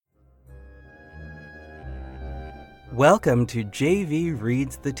Welcome to JV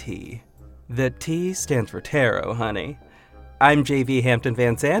Reads the T. The T stands for tarot, honey. I'm JV Hampton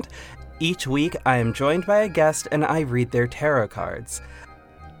Van Sant. Each week I am joined by a guest and I read their tarot cards.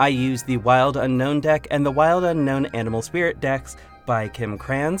 I use the Wild Unknown deck and the Wild Unknown Animal Spirit decks by Kim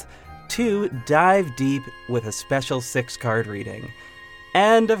Kranz to dive deep with a special 6-card reading.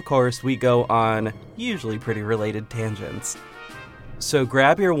 And of course we go on usually pretty related tangents. So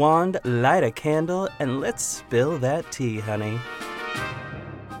grab your wand, light a candle, and let's spill that tea, honey.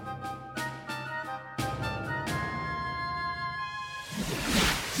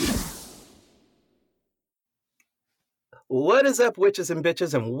 What is up, witches and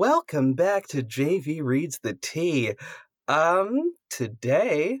bitches, and welcome back to JV Reads the Tea.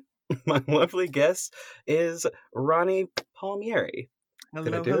 Today, my lovely guest is Ronnie Palmieri.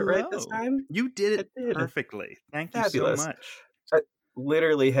 Did I do it right this time? You did it perfectly. Thank you Fabulous. so much. I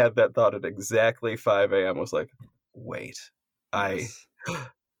literally had that thought at exactly 5 a.m. was like, wait, Yes.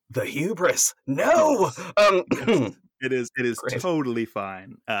 the hubris. No! It is Great. totally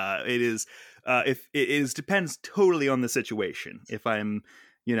fine. It depends totally on the situation. If I'm,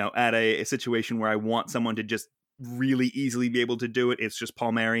 at a situation where I want someone to just really easily be able to do it, it's just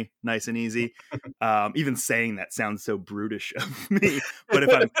Palmieri, nice and easy. Even saying that sounds so brutish of me.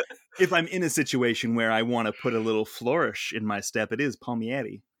 But if I'm in a situation where I want to put a little flourish in my step, it is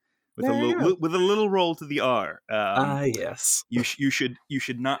Palmieri with a little roll to the R. Yes. You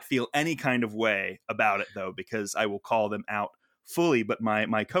should not feel any kind of way about it though, because I will call them out fully. But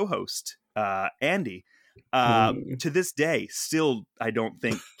my co-host Andy, to this day, still I don't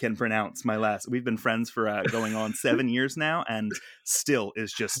think can pronounce my last. We've been friends for going on 7 years now, and still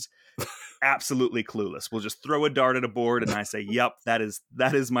is just absolutely clueless. We'll just throw a dart at a board, and I say, "Yep, that is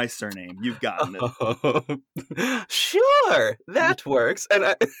my surname. You've gotten it." Sure, that works.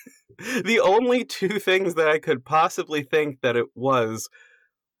 And the only two things that I could possibly think that it was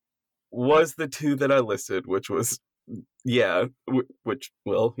the two that I listed, which was, yeah,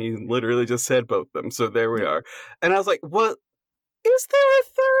 well, he literally just said both of them, so there we are. And I was like, what? Is there a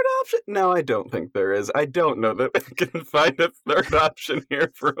third option? No, I don't think there is. I don't know that I can find a third option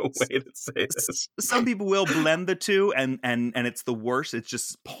here for a way to say this. Some people will blend the two, and it's the worst. It's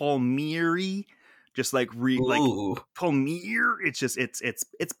just Palmieri, just like Palmier. It's just it's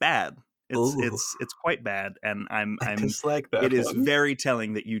bad. It's quite bad, and I'm just like that. It is very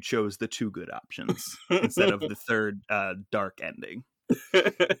telling that you chose the two good options instead of the third dark ending.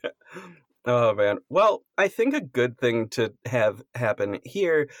 Oh man. Well, I think a good thing to have happen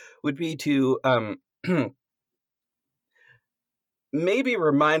here would be to maybe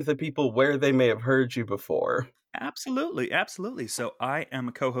remind the people where they may have heard you before. Absolutely. So I am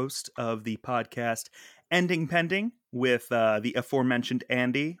a co-host of the podcast Ending Pending with the aforementioned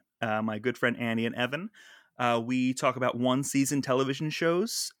Andy, my good friend Andy and Evan. We talk about one-season television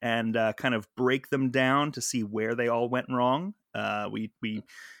shows and kind of break them down to see where they all went wrong. We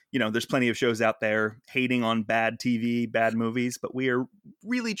there's plenty of shows out there hating on bad TV, bad movies, but we are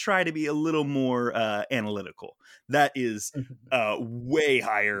really try to be a little more analytical. That is way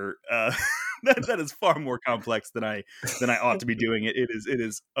higher. That is far more complex than I ought to be doing it. It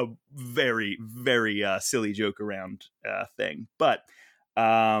is a very, very silly joke around thing. But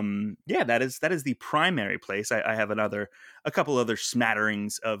that is the primary place. I have a couple other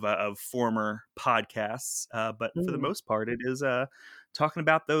smatterings of former podcasts, but for the most part, it is talking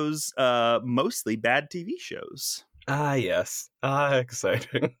about those mostly bad TV shows. Yes.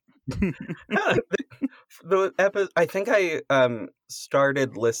 Exciting. I think I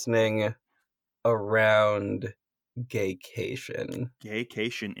started listening around Gaycation.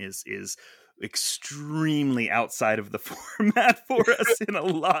 Gaycation is extremely outside of the format for us in a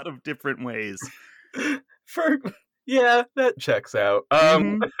lot of different ways. That checks out.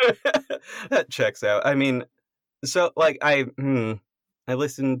 That checks out. I mean, so like I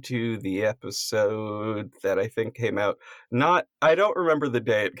listened to the episode that I think came out. I don't remember the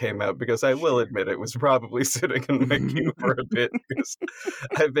day it came out because I will admit it was probably sitting in my queue for a bit because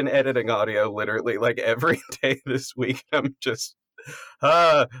I've been editing audio literally like every day this week. I'm just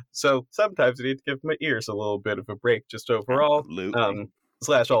so sometimes I need to give my ears a little bit of a break just overall. Absolutely.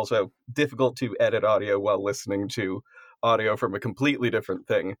 / also difficult to edit audio while listening to audio from a completely different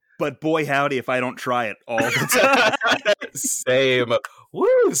thing. But boy howdy if I don't try it all the time. Same.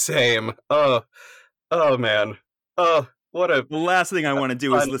 Woo, same. Oh man. The last thing I want to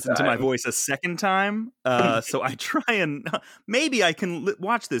do is listen to my voice a second time. So I try and maybe I can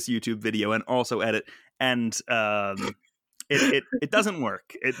watch this YouTube video and also edit. And it doesn't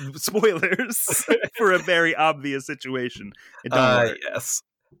work. Spoilers for a very obvious situation. It doesn't work. Yes.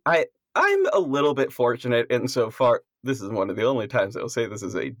 I'm a little bit fortunate insofar. This is one of the only times I'll say this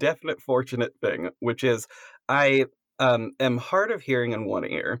is a definite fortunate thing, which is I am hard of hearing in one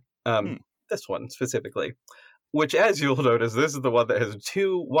ear. Hmm. This one specifically, which, as you'll notice, this is the one that has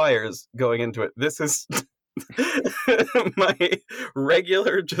two wires going into it. This is my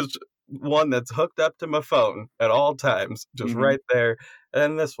regular, just one that's hooked up to my phone at all times, just Mhm. right there. And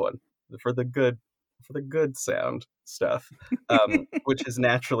then this one for the good sound stuff, which is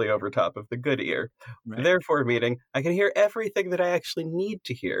naturally over top of the good ear. Right. Therefore, meaning I can hear everything that I actually need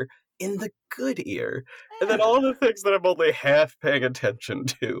to hear in the good ear. And then all Yeah. the things that I'm only half paying attention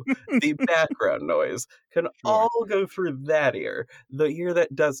to, the background noise, can Sure. all go through that ear, the ear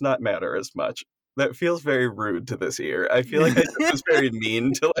that does not matter as much. That feels very rude to this ear. I feel like I just was very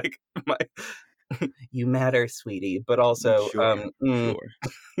mean to like my you matter, sweetie, but also Sure.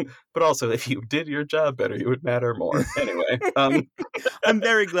 Sure. but also if you did your job better, you would matter more. Anyway, I'm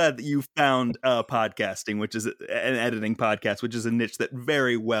very glad that you found podcasting, which is an editing podcast, which is a niche that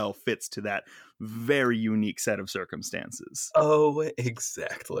very well fits to that very unique set of circumstances. oh,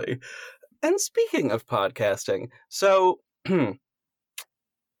 exactly. And speaking of podcasting, so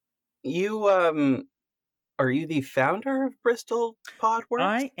you are you the founder of Bristol Podworks?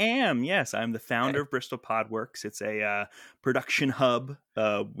 I am, yes. I'm the founder Okay. of Bristol Podworks. It's a production hub.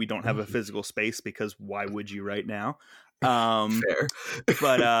 We don't have a Mhm. physical space because why would you right now? Um, Fair.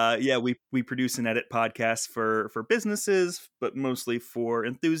 but yeah, we produce and edit podcasts for businesses, but mostly for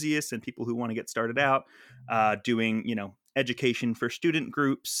enthusiasts and people who want to get started out, doing education for student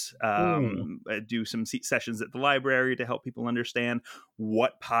groups. Mm, Do some sessions at the library to help people understand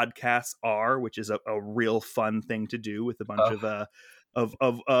what podcasts are, which is a real fun thing to do with a bunch oh,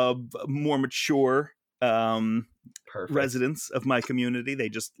 of more mature um, perfect. residents of my community. They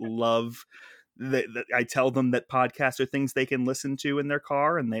just love that I tell them that podcasts are things they can listen to in their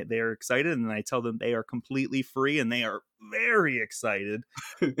car, and they are excited. And then I tell them they are completely free, and they are very excited.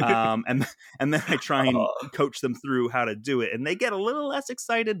 And and then I try and Oh, coach them through how to do it, and they get a little less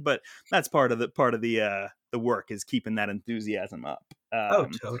excited, but that's part of the work is keeping that enthusiasm up. oh,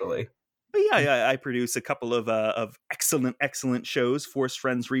 totally. But yeah, I produce a couple of excellent shows. Force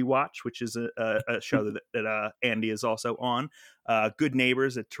Friends Rewatch, which is a show that Andy is also on. Good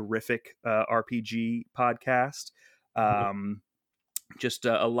Neighbors, a terrific RPG podcast. Um, just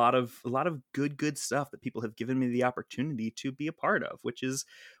a lot of good stuff that people have given me the opportunity to be a part of, which is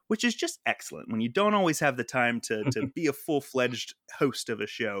just excellent when you don't always have the time to be a full-fledged host of a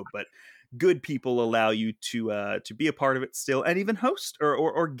show, but good people allow you to be a part of it still, and even host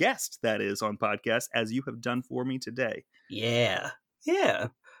or guest, that is, on podcasts, as you have done for me today. Yeah. Yeah,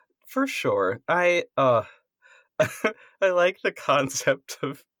 for sure. I like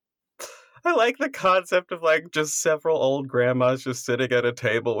the concept of like just several old grandmas just sitting at a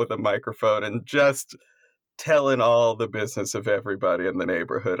table with a microphone and just telling all the business of everybody in the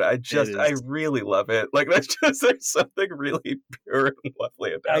neighborhood. It I is. really love it. Like that's just there's something really pure and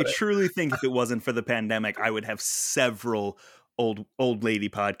lovely I about it. truly think if it wasn't for the pandemic, I would have several old lady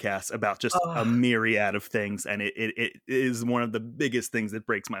podcasts about just Oh, a myriad of things, and it is one of the biggest things that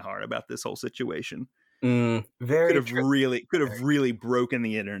breaks my heart about this whole situation. Could very have true. really could have Very really broken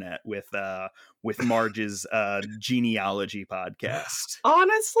the internet with Marge's genealogy podcast.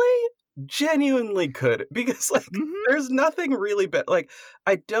 honestly, genuinely could because like Hmm. there's nothing really bad. Like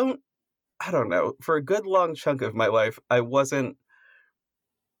I don't know. For a good long chunk of my life, I wasn't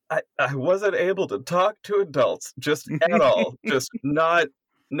able to talk to adults just at all. Just not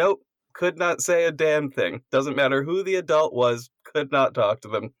nope. Could not say a damn thing. Doesn't matter who the adult was, could not talk to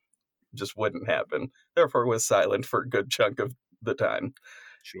them. Just wouldn't happen. Therefore was silent for a good chunk of the time.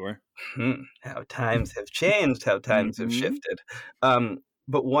 Sure. How times have changed, how times have Hmm. shifted.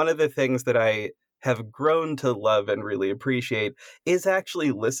 But one of the things that I have grown to love and really appreciate is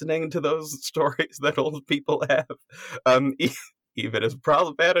actually listening to those stories that old people have. Even as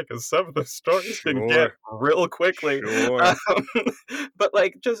problematic as some of the stories can get Sure. real quickly. Um, Sure. but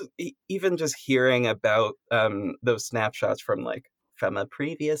like just even just hearing about those snapshots from like from a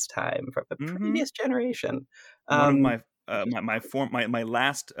previous time, from a Hmm. previous generation. One of Um, my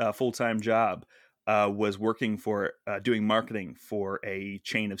last full-time job was working for doing marketing for a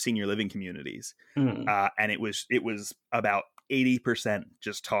chain of senior living communities, mm, and it was about 80%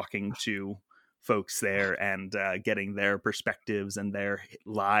 just talking to folks there and getting their perspectives and their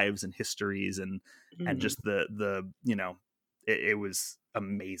lives and histories, and mm. just the it was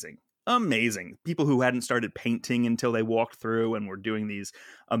amazing people who hadn't started painting until they walked through and were doing these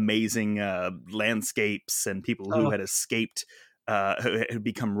amazing landscapes, and people who Oh, had escaped, who had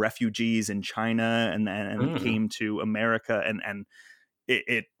become refugees in China and mm. came to America, and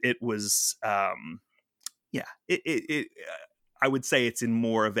it was I would say it's in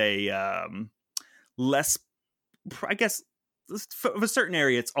more of a less, I guess, of a certain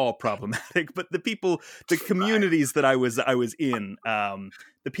area it's all problematic, but the communities that I was in,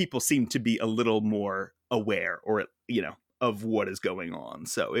 the people seem to be a little more aware, or of what is going on.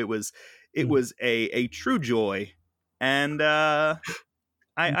 So it was a true joy, and I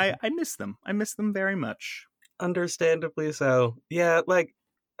miss them. I miss them very much. Understandably so. Yeah, like,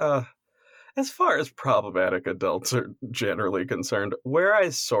 as far as problematic adults are generally concerned, where I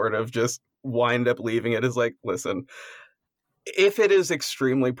sort of just wind up leaving it is like, listen, if it is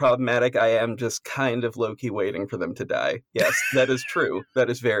extremely problematic, I am just kind of low-key waiting for them to die. Yes, that is true. That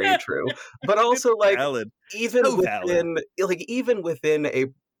is very true. But also, like, Valid. even So within, like, even within a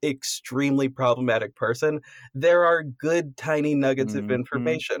extremely problematic person, there are good tiny nuggets of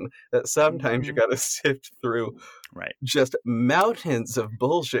information that sometimes you gotta sift through Right. just mountains of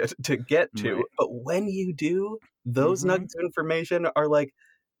bullshit to get to. Right. But when you do, those nuggets of information are like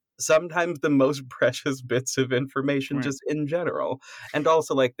sometimes the most precious bits of information Right. just in general. And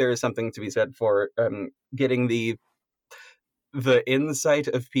also, like, there is something to be said for getting the insight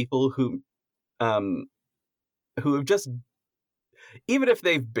of people who have just, even if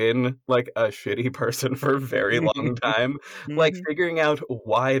they've been like a shitty person for a very long time, like figuring out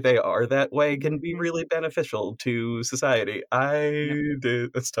why they are that way can be really beneficial to society. I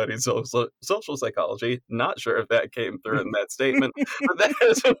did study social psychology. Not sure if that came through in that statement, but that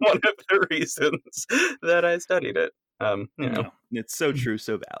is one of the reasons that I studied it. No, it's so true,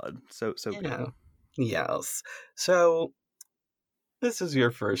 so valid, so good. Yes. So this is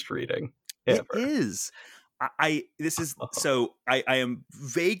your first reading ever. It is. I am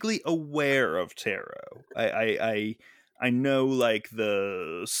vaguely aware of tarot. I know, like,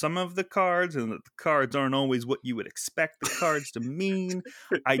 some of the cards, and that the cards aren't always what you would expect the cards to mean.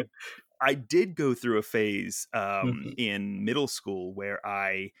 I did go through a phase in middle school where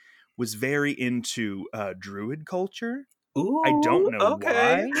I was very into druid culture. Ooh, I don't know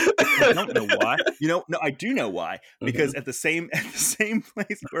okay. why. I don't know why. No, I do know why. Because at the same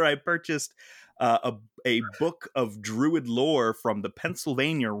place where I purchased a book of druid lore from the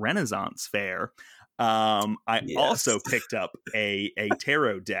Pennsylvania Renaissance Fair, I also picked up a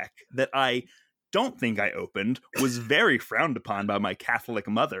tarot deck that I don't think I opened, was very frowned upon by my Catholic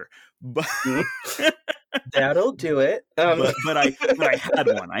mother. But that'll do it. But I had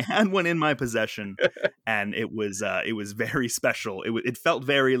one. I had one in my possession, and it was very special. It felt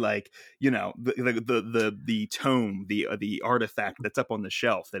very like, the tome, the artifact that's up on the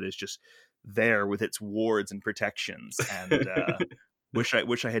shelf that is just there with its wards and protections. And wish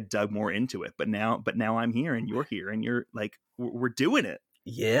I had dug more into it. But now I'm here, and you're here, and you're like, we're doing it.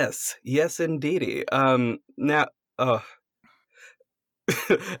 Yes, indeedy. Now,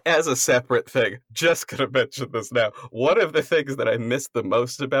 as a separate thing, just gonna mention this now. One of the things that I missed the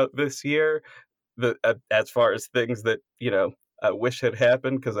most about this year, as far as things that, I wish had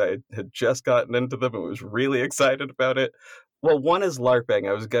happened because I had just gotten into them and was really excited about it. Well, one is LARPing.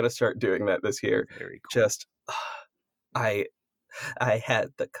 I was gonna start doing that this year. Very cool. Just, I had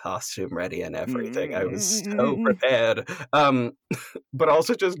the costume ready and everything. I was so prepared. But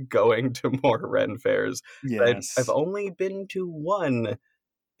also just going to more Ren fairs. Yes. I've only been to one,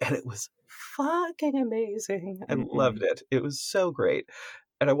 and it was fucking amazing. I loved it. It was so great.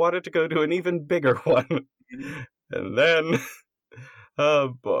 And I wanted to go to an even bigger one. And then, oh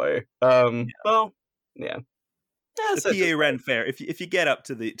boy. Well, yeah. The PA Ren Fair. If you get up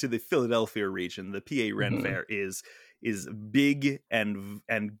to the Philadelphia region, the PA Ren Fair is big and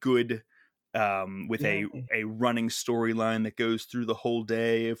good, with a running storyline that goes through the whole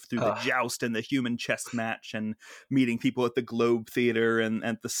day, through the joust and the human chess match, and meeting people at the Globe Theater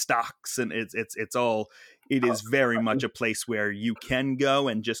and the stocks, and it's all. It is very much a place where you can go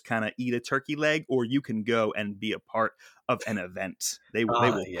and just kind of eat a turkey leg, or you can go and be a part of an event. They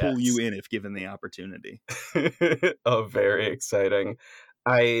will pull you in if given the opportunity. Oh, very exciting.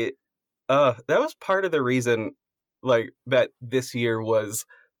 That was part of the reason, like, that this year was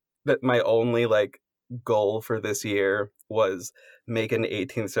that my only, like, goal for this year was make an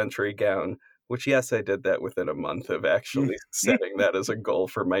 18th century gown, which, yes, I did that within a month of actually setting that as a goal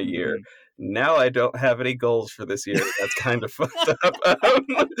for my year. Now I don't have any goals for this year. That's kind of fucked up. I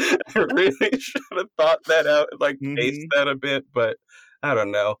really should have thought that out and, like, paced that a bit, but I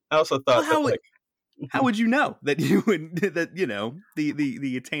don't know. I also thought how would you know that you would, that,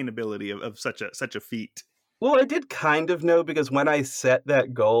 the attainability of such a feat? Well, I did kind of know, because when I set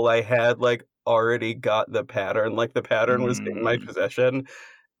that goal, I had, like, already got the pattern. Like, the pattern was in my possession.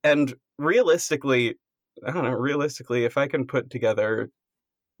 And realistically, if I can put together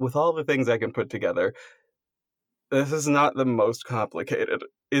with all the things I can put together, this is not the most complicated.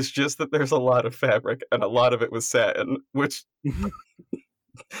 It's just that there's a lot of fabric, and a lot of it was satin, which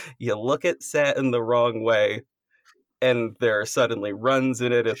you look at satin the wrong way, and there are suddenly runs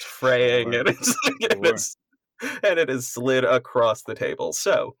in it, it's fraying, and it's and it is slid across the table.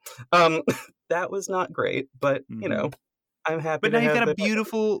 So, that was not great, but, you know, I'm happy but to now you've have got a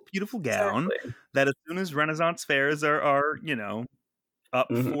beautiful gown that as soon as Renaissance fairs are you know, up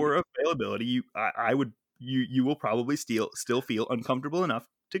for availability, you will probably still feel uncomfortable enough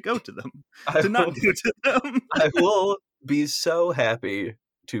to go to them, not go to them. I will be so happy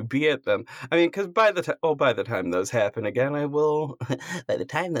to be at them. I mean, because by the time those happen again, I will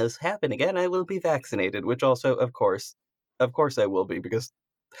be vaccinated. Which also, of course, I will be, because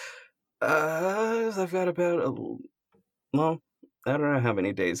I've got about I don't know how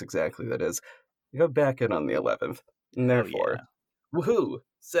many days exactly that is. I go back in on the 11th, and therefore, woohoo!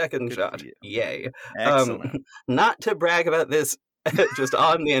 Second shot, yay! Excellent. Not to brag about this just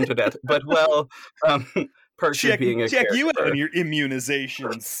on the internet, but perks of being a caregiver. Check you out on your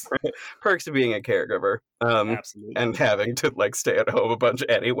immunizations. Perks of being a caregiver. Absolutely. And having to stay at home a bunch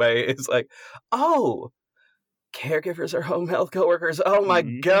anyway is caregivers are home health coworkers. Oh my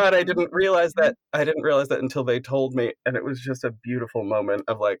god, I didn't realize that. I didn't realize that until they told me, and it was just a beautiful moment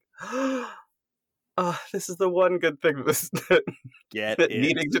of this is the one good thing that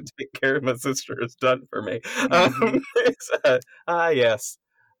needing to take care of my sister has done for me. Yes,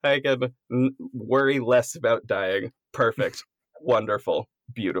 I can worry less about dying. Perfect. Wonderful.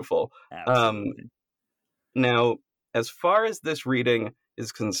 Beautiful. Absolutely. Now, as far as this reading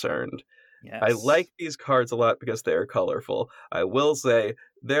is concerned, I like these cards a lot because they are colorful. I will say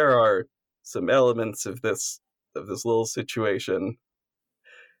there are some elements of this little situation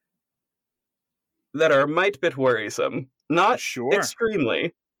that are a mite bit worrisome. Not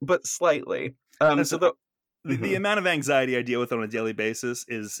extremely, but slightly. The amount of anxiety I deal with on a daily basis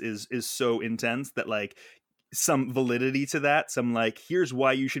is so intense that some validity to that, some here's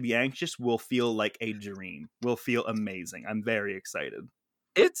why you should be anxious, will feel like a dream. Will feel amazing. I'm very excited.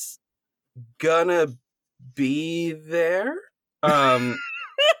 It's gonna be there.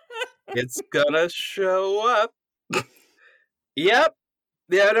 It's gonna show up. Yep.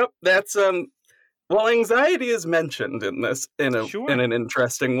 Yeah, no, that's well, anxiety is mentioned in this in an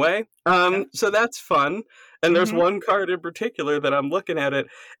interesting way. So that's fun. And there's one card in particular that I'm looking at it,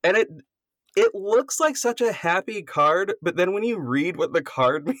 and it looks like such a happy card, but then when you read what the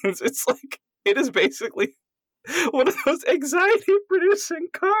card means, it's it is basically one of those anxiety-producing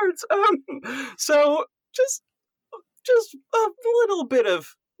cards. So just a little bit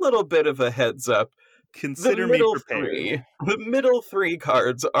of a heads up. Consider me prepared. The middle three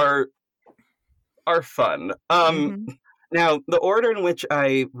cards are fun. Now, the order in which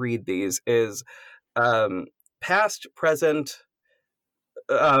I read these is past, present,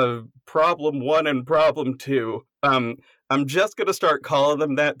 problem 1 and problem 2. I'm just going to start calling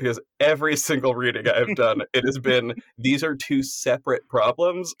them that because every single reading I've done, it has been, these are 2 separate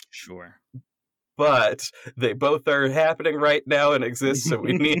problems. Sure. But they both are happening right now and exist, so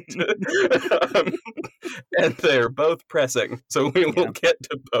we need to... and they're both pressing, so we will get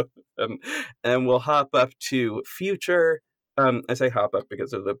to both of them. And we'll hop up to future. I say hop up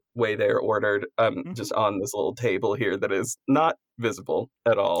because of the way they're ordered, just on this little table here that is not visible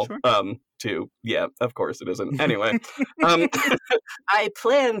at all. Sure. Of course it isn't. Anyway, I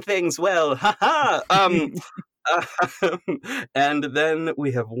plan things well. Ha and then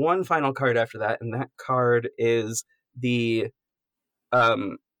we have one final card after that, and that card is the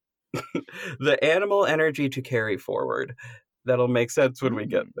the animal energy to carry forward. That'll make sense when we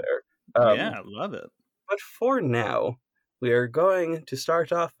get there. I love it. But for now, we are going to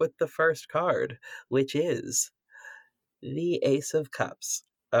start off with the first card, which is the Ace of Cups,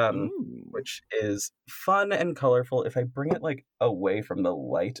 which is fun and colorful. If I bring it away from the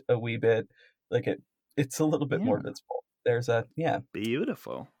light a wee bit, it's a little bit more visible. There's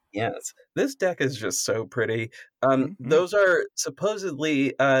beautiful. Yes, this deck is just so pretty. Those are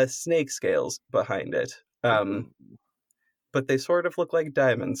supposedly snake scales behind it, but they sort of look like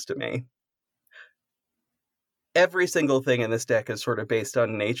diamonds to me. Every single thing in this deck is sort of based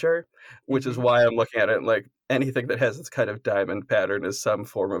on nature, which is why I'm looking at it anything that has this kind of diamond pattern is some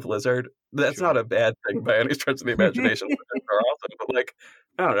form of lizard. That's not a bad thing by any stretch of the imagination. They're awesome, but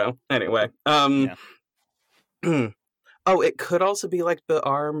I don't know. Anyway, oh, it could also be the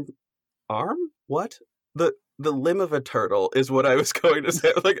arm? What? The limb of a turtle is what I was going to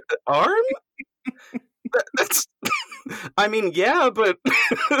say. Arm? That's. I mean, yeah, but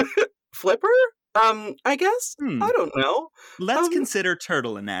flipper? I guess Hmm. I don't know. Let's consider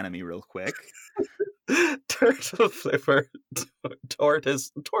turtle anatomy real quick. Turtle flipper,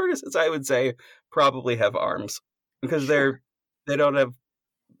 tortoises. I would say probably have arms because Sure. they don't have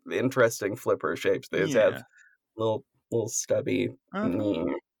interesting flipper shapes. They just have Yeah. little stubby. Uh-huh.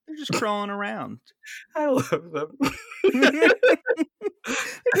 They're just crawling around. I love them. They're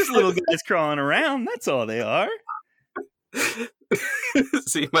just little guys crawling around. That's all they are.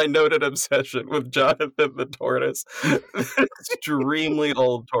 See, my noted obsession with Jonathan the tortoise, extremely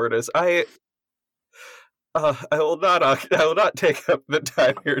old tortoise. I will not. I will not take up the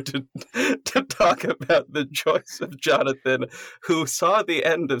time here to talk about the choice of Jonathan, who saw the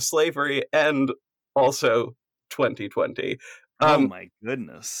end of slavery and also 2020. Oh my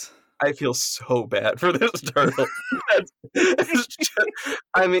goodness! I feel so bad for this turtle.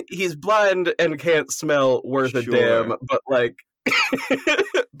 I mean, he's blind and can't smell worth a damn, but like,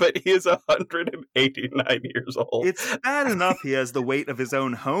 but he is 189 years old. It's bad enough he has the weight of his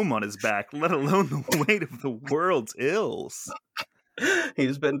own home on his back, let alone the weight of the world's ills.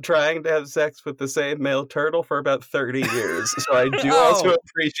 He's been trying to have sex with the same male turtle for about 30 years, so I do also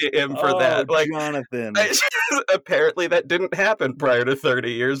appreciate him for that. Like, Jonathan. Apparently that didn't happen prior to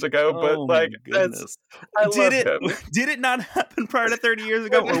 30 years ago, but like, I love him. Did it not happen prior to 30 years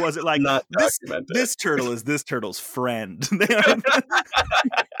ago, or was it like, not documented? This turtle is this turtle's friend? They are.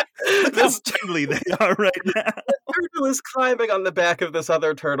 Look how friendly they are right now. The turtle is climbing on the back of this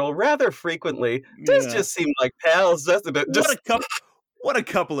other turtle rather frequently. Does just seem like pals, doesn't it? What a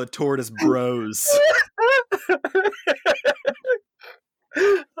couple of tortoise bros.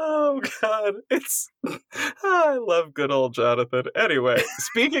 Oh God, I love good old Jonathan. Anyway,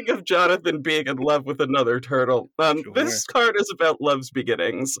 speaking of Jonathan being in love with another turtle, this card is about love's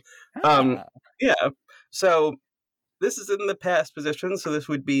beginnings. Yeah. So this is in the past position, so this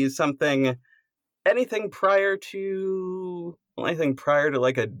would be anything prior to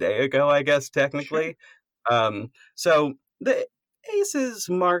like a day ago, I guess, technically. Sure. So the aces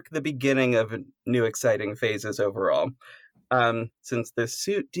mark the beginning of new exciting phases overall. Since this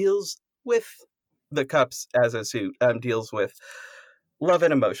suit deals with the cups as a suit, deals with love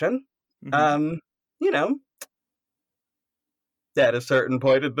and emotion. Mm-hmm. At a certain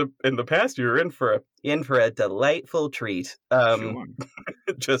point in the past, you were in for a delightful treat. Sure.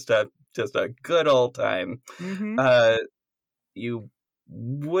 just a good old time. Mm-hmm. You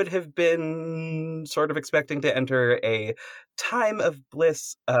would have been sort of expecting to enter a time of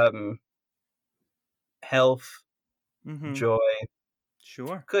bliss, health, joy,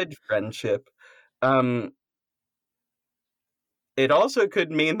 good friendship. It also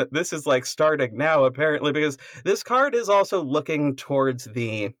could mean that this is like starting now, apparently, because this card is also looking towards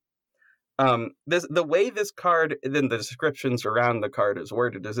the way this card, then the descriptions around the card is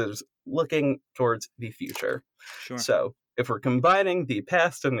worded is looking towards the future. Sure. So if we're combining the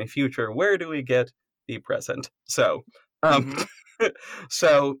past and the future, where do we get the present? So,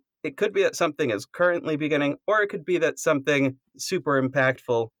 so it could be that something is currently beginning, or it could be that something super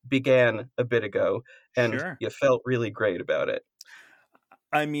impactful began a bit ago, and you felt really great about it.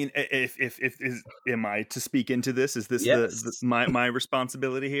 I mean, if am I to speak into this? Is this my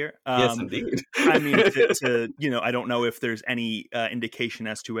responsibility here? Yes, indeed. I mean, I don't know if there's any indication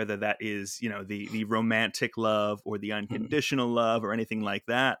as to whether that is, the romantic love or the unconditional love or anything like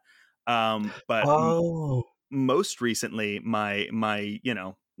that. But most recently, my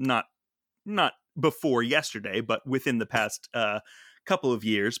not before yesterday, but within the past couple of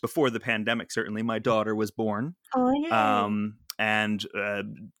years, before the pandemic, certainly, my daughter was born. Oh yeah. And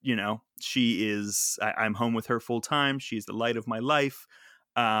she is. I'm home with her full time. She's the light of my life.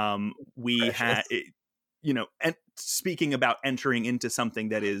 We had, and speaking about entering into something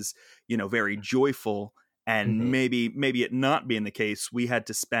that is, very joyful, and maybe it not being the case, we had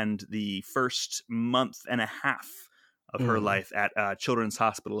to spend the first month and a half of her life at Children's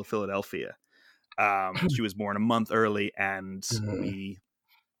Hospital of Philadelphia. She was born a month early, and we,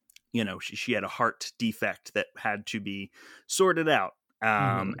 she had a heart defect that had to be sorted out.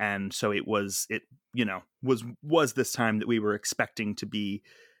 And so it was this time that we were expecting to be,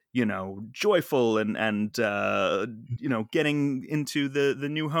 joyful and getting into the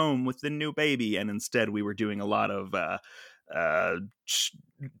new home with the new baby. And instead we were doing a lot of,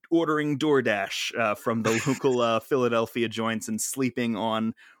 ordering DoorDash from the local Philadelphia joints and sleeping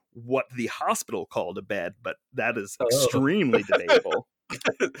on what the hospital called a bed, but that is extremely debatable.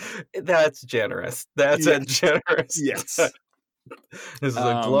 That's generous. That's a generous. Yes. This is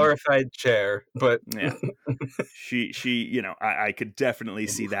a glorified chair, but yeah, she, I could definitely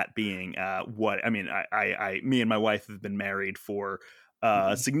see that being me and my wife have been married for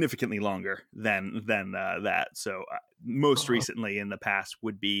significantly longer than that. So most recently in the past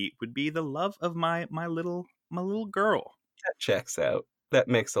would be the love of my little girl. That checks out. That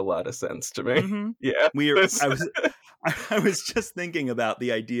makes a lot of sense to me. Mm-hmm. Yeah. I was just thinking about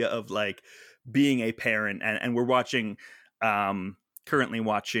the idea of like being a parent, and we're watching currently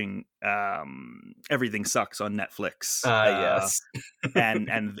watching Everything Sucks on Netflix. Yes.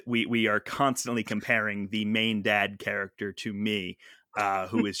 and we are constantly comparing the main dad character to me,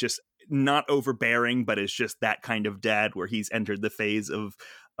 who is just not overbearing, but is just that kind of dad where he's entered the phase of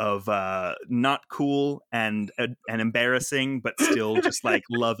not cool and embarrassing, but still just like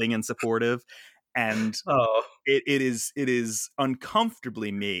loving and supportive. And it is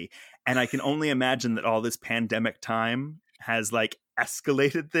uncomfortably me. And I can only imagine that all this pandemic time has like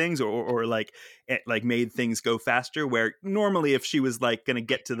escalated things or like it like made things go faster, where normally if she was like gonna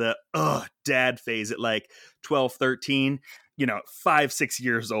get to the dad phase at like 12, 13, 5-6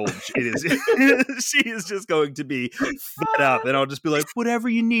 years old, it is she is just going to be fed up, and I'll just be like, whatever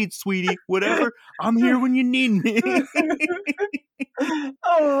you need, sweetie, whatever, I'm here when you need me.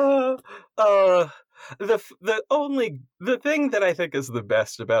 The thing that I think is the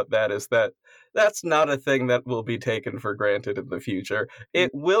best about that is that that's not a thing that will be taken for granted in the future.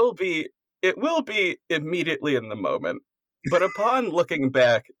 It will be immediately in the moment, but upon looking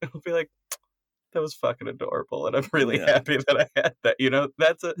back, it'll be like, that was fucking adorable, and I'm really happy that I had that.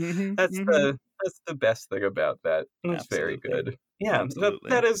 That's the best thing about that. It's very good. Yeah,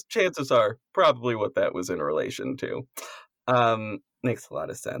 that is, chances are, probably what that was in relation to. Makes a lot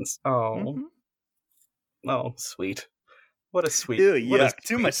of sense. Oh, sweet. What a sweet. Ew, yuck.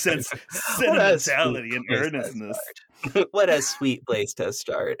 Too much sentimentality and earnestness. What a sweet place to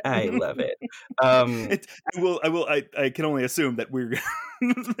start. I love it. I can only assume that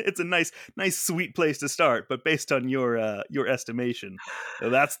it's a nice sweet place to start, but based on your estimation,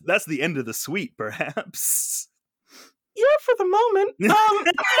 that's the end of the sweet, perhaps. Yeah, for the moment.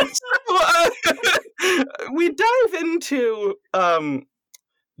 We dive into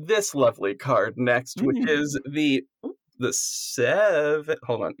this lovely card next, which is the Seven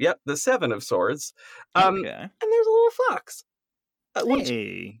of Swords. And there's a little fox. Which,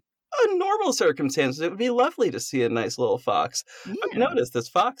 in normal circumstances, it would be lovely to see a nice little fox. Yeah. But notice this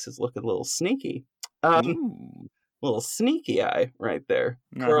fox is looking a little sneaky. Little sneaky eye right there,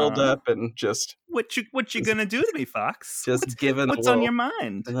 curled up and just. What you gonna do to me, fox? Just giving. What's on your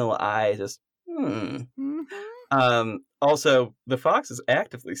mind? A little eye, just. Also, the fox is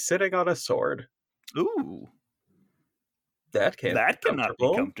actively sitting on a sword. Ooh. That cannot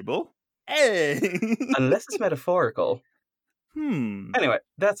be comfortable. Hey. Unless it's metaphorical. Anyway,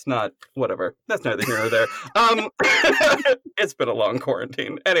 that's not whatever. That's neither here nor there. It's been a long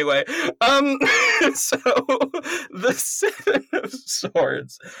quarantine. Anyway, so the Seven of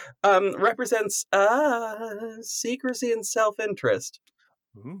Swords represents secrecy and self-interest.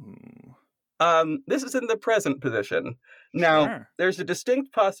 Ooh. This is in the present position. Now, there's a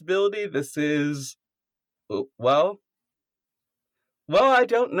distinct possibility this is I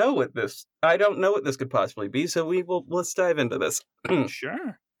don't know what this could possibly be, so let's dive into this.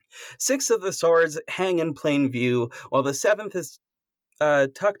 Sure. 6 of the swords hang in plain view, while the 7th is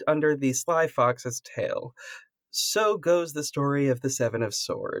tucked under the sly fox's tail. So goes the story of the 7 of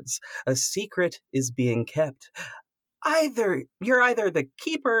Swords. A secret is being kept. You're either the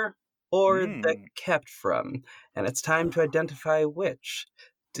keeper or the kept from, and it's time to identify which.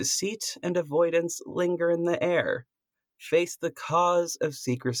 Deceit and avoidance linger in the air. Face the cause of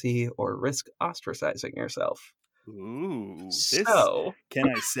secrecy or risk ostracizing yourself. Ooh, can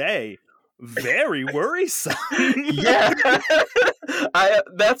I say, very worrisome. Yeah.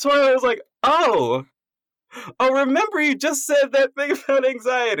 That's why I was like, oh, remember you just said that thing about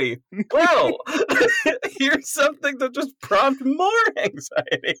anxiety. Well, here's something to just prompt more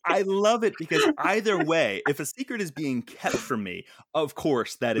anxiety. I love it because either way, if a secret is being kept from me, of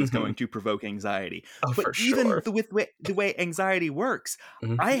course that is going to provoke anxiety. Oh, but for even sure. with the way anxiety works,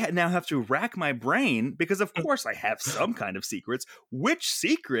 I now have to rack my brain because, of course, I have some kind of secrets. Which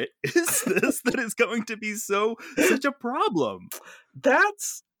secret is this that is going to be such a problem?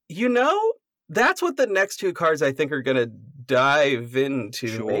 That's what the next 2 cards I think are going to dive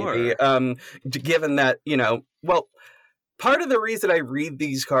into, maybe. Given that, part of the reason I read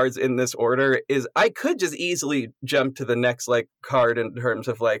these cards in this order is I could just easily jump to the next card in terms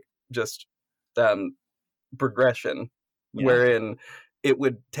of just progression, wherein it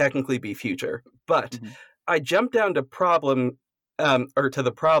would technically be future. But I jumped down to problem, or to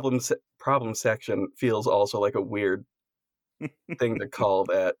the problem section feels also like a weird thing to call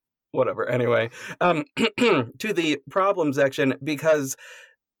that. whatever. Anyway, to the problem section, because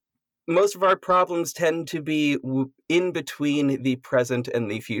most of our problems tend to be in between the present and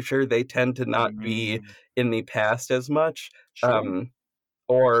the future. They tend to not be in the past as much. Sure.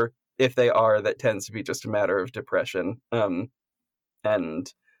 Or if they are, that tends to be just a matter of depression,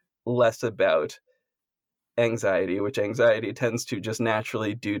 and less about anxiety, which anxiety tends to just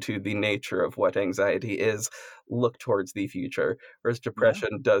naturally, due to the nature of what anxiety is, look towards the future, whereas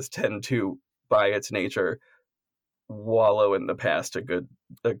depression does tend to, by its nature, wallow in the past a good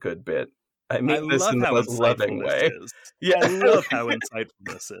bit. I I mean this love in the how most insightful loving this way. is. Yeah. I love how insightful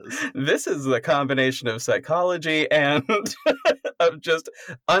this is. This is the combination of psychology and of just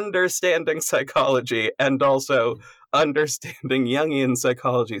understanding psychology and also understanding Jungian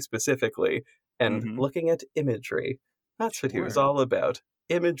psychology specifically and looking at imagery. That's what he was Sure. all about.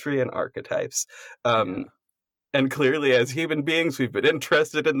 Imagery and archetypes. Yeah. And clearly, as human beings, we've been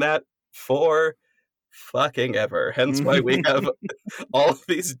interested in that for fucking ever. Hence why we have all of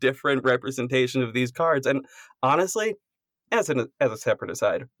these different representations of these cards. And honestly, as a separate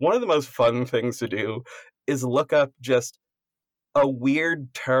aside, one of the most fun things to do is look up just a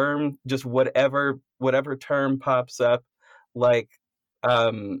weird term, just whatever term pops up. Like,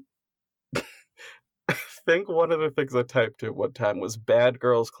 I think one of the things I typed at one time was Bad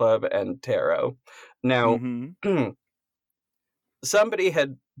Girls Club and tarot. Now, somebody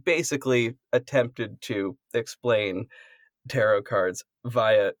had basically attempted to explain tarot cards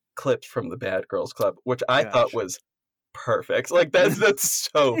via clips from the Bad Girls Club, which I thought was perfect. Like, that's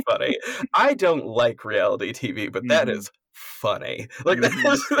so funny. I don't like reality TV, but that is funny. Like,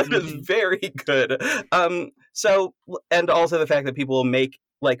 that is very good. So, and also the fact that people make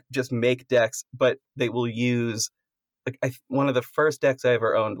decks, but they will use, like, one of the first decks I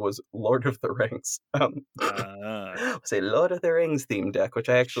ever owned was Lord of the Rings. It's a Lord of the Rings themed deck, which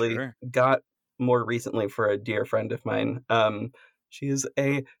I actually got more recently for a dear friend of mine. She is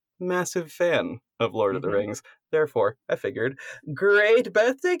a massive fan of Lord of the Rings. Therefore, I figured, great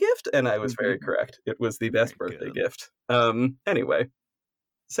birthday gift, and I was very correct. It was the best birthday gift. Anyway,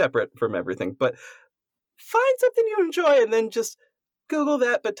 separate from everything, but find something you enjoy and then just Google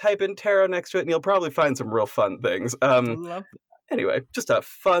that, but type in tarot next to it, and you'll probably find some real fun things. Love it. Anyway, just a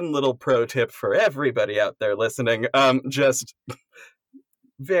fun little pro tip for everybody out there listening. Just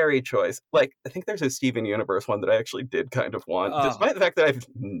very choice. Like, I think there's a Steven Universe one that I actually did kind of want, despite the fact that I've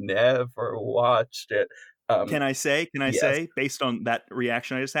never watched it. Can I say, based on that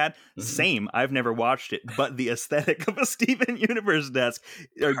reaction I just had, same, I've never watched it, but the aesthetic of a Steven Universe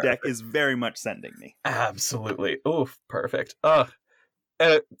deck is very much sending me. Absolutely. Oof, perfect. I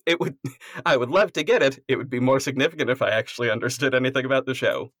would love to get it. It would be more significant if I actually understood anything about the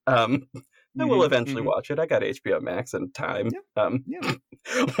show. I will eventually watch it. I got HBO Max and time.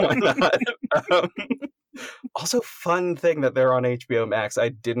 Why not? Also, fun thing that they're on HBO Max. I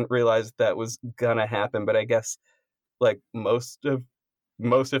didn't realize that was gonna happen, but I guess like most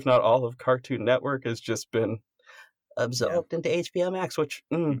if not all of Cartoon Network has just been absorbed into HBO Max. Which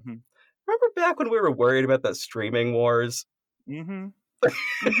remember back when we were worried about the streaming wars? And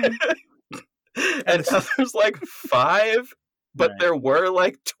now there's like 5, but there were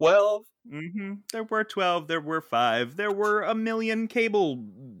like 12. There were 12, there were 5, there were a million cable,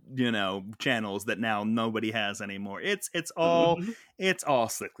 channels that now nobody has anymore. It's all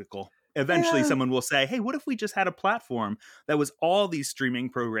cyclical. Eventually someone will say, hey, what if we just had a platform that was all these streaming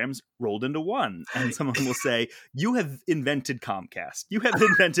programs rolled into one? And someone will say, you have invented Comcast. You have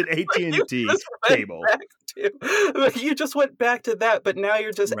invented AT&T cable. You just went back to that, but now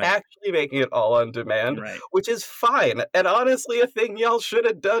you're just actually making it all on demand, which is fine. And honestly, a thing y'all should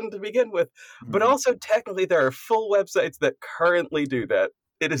have done to begin with. But also, technically, there are full websites that currently do that.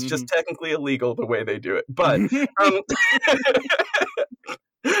 It is just technically illegal the way they do it. But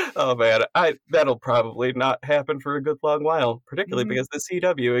oh man, that'll probably not happen for a good long while, particularly because the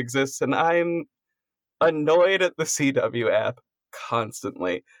CW exists, and I'm annoyed at the CW app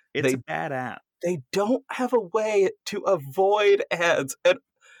constantly. It's a bad app. They don't have a way to avoid ads,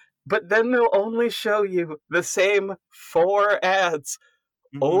 but then they'll only show you the same 4 ads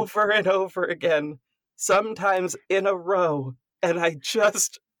over and over again, sometimes in a row, and I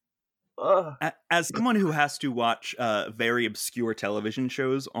just... As someone who has to watch very obscure television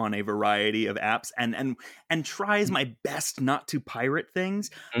shows on a variety of apps and tries my best not to pirate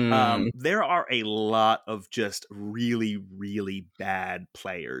things, there are a lot of just really, really bad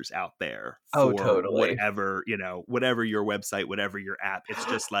players out there Oh, for totally. whatever, whatever your website, whatever your app. It's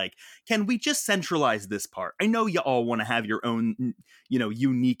just like, can we just centralize this part? I know you all want to have your own,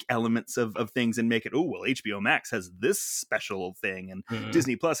 unique elements of things and make it, oh, well, HBO Max has this special thing and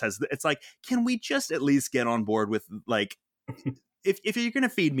Disney Plus has, it's like, can we just at least get on board with like, if you're going to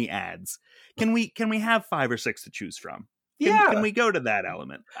feed me ads, can we have 5 or 6 to choose from? Can we go to that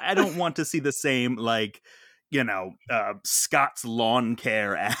element? I don't want to see the same, like, Scott's lawn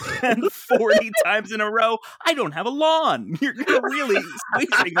care ad 40 times in a row. I don't have a lawn. You're really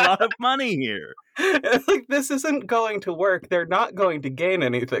wasting a lot of money here. Like, this isn't going to work. They're not going to gain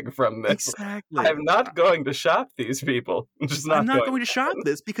anything from this. Exactly. I'm not going to shop these people. I'm not going to shop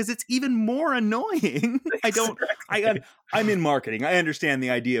this because it's even more annoying. Exactly. I'm in marketing. I understand the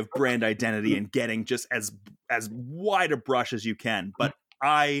idea of brand identity and getting just as wide a brush as you can, but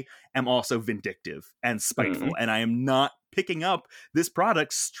I am also vindictive and spiteful, and I am not picking up this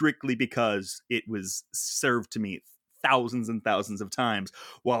product strictly because it was served to me thousands and thousands of times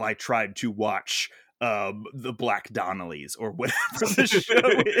while I tried to watch the Black Donnellys or whatever the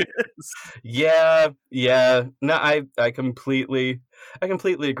show is. Yeah. No, I completely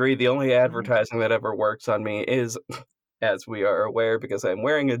agree. The only advertising that ever works on me is, as we are aware, because I'm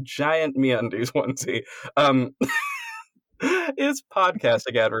wearing a giant MeUndies onesie, is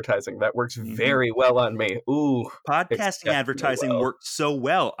podcasting advertising. That works very well on me. Ooh, podcasting advertising works so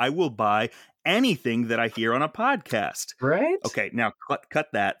well. I will buy anything that I hear on a podcast. Right? Okay, now cut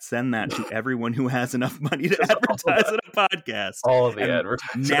that. Send that to everyone who has enough money to advertise on a podcast. All of the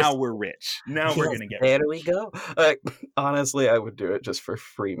advertisers. Now we're rich. Now we're gonna get there rich. we go. Honestly, I would do it just for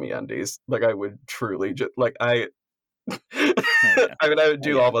free MeUndies. Like, I would truly just I would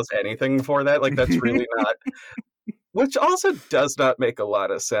do almost anything for that. Like, that's really not. Which also does not make a lot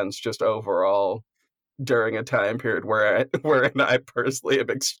of sense just overall during a time period wherein I personally am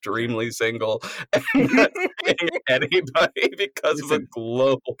extremely single and not seeing anybody because of a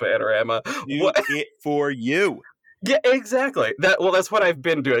global panorama. It for you. Yeah, exactly. That's what I've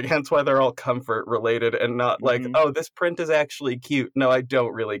been doing, hence why they're all comfort related and not like, oh, this print is actually cute. No, I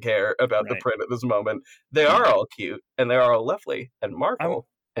don't really care about the print at this moment. They are all cute and they are all lovely and Marvel.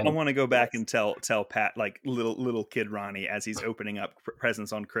 I want to go back and tell Pat, like little kid Ronnie, as he's opening up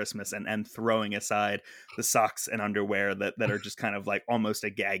presents on Christmas and throwing aside the socks and underwear that are just kind of like almost a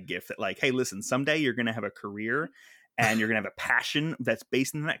gag gift that, like, hey, listen, someday you're going to have a career and you're going to have a passion that's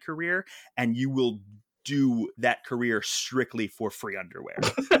based in that career, and you will do that career strictly for free underwear.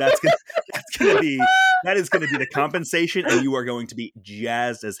 That is going to be the compensation, and you are going to be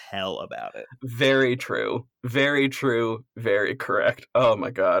jazzed as hell about it. Very true. Very true. Very correct. Oh my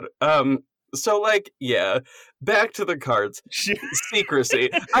god. So, like, yeah, back to the cards.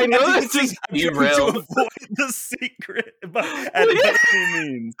 Secrecy. I know this is derailed. To avoid the secret, but at any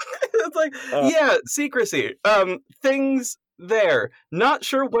means. It's like, yeah, secrecy. Things there. Not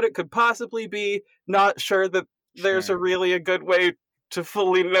sure what it could possibly be. Not sure that there's a good way to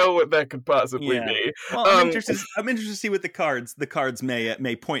fully know what that could possibly be. Well, I'm interested to see what the cards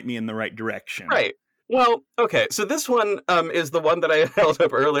may point me in the right direction. Right. Well, okay, so this one is the one that I held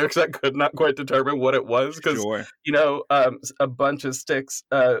up earlier because I could not quite determine what it was because, a bunch of sticks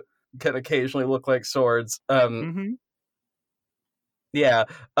can occasionally look like swords. Yeah.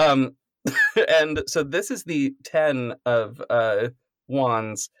 And so this is the 10 of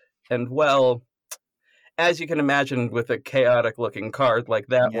wands, and well, as you can imagine with a chaotic-looking card like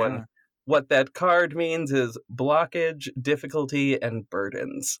that one, what that card means is blockage, difficulty, and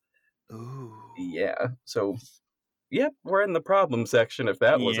burdens. Ooh. Yeah. So, yep, we're in the problem section, if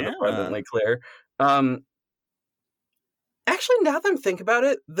that wasn't abundantly clear. Actually, now that I'm thinking about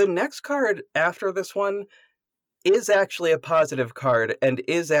it, the next card after this one is actually a positive card and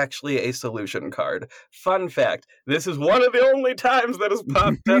is actually a solution card. Fun fact, this is one of the only times that has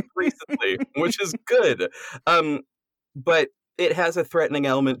popped up recently, which is good. But it has a threatening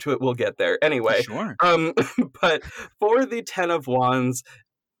element to it. We'll get there. Anyway, sure. But for the 10 of Wands,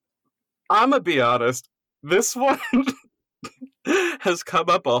 I'm gonna be honest, this one has come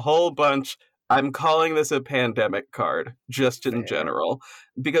up a whole bunch. I'm calling this a pandemic card, just in general,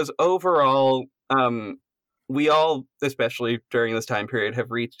 because overall, we all, especially during this time period,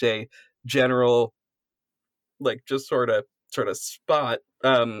 have reached a general, like, just sort of spot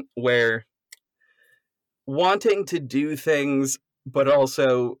where wanting to do things, but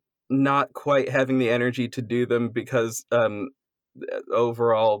also not quite having the energy to do them because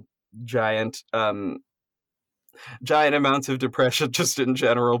overall giant amounts of depression just in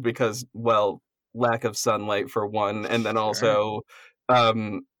general because, well, lack of sunlight for one, and then also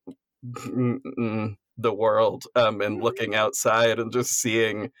the world and looking outside and just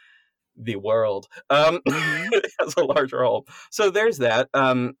seeing the world Mm-hmm. as a larger whole. So there's that.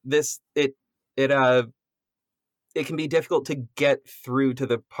 It can be difficult to get through to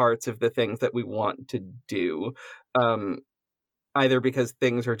the parts of the things that we want to do, either because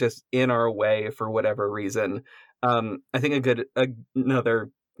things are just in our way for whatever reason. I think another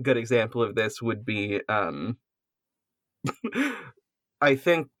good example of this would be, I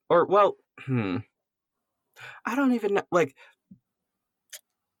think, or well, I don't even know, like.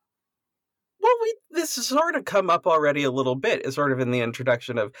 Well, this has sort of come up already a little bit, is sort of in the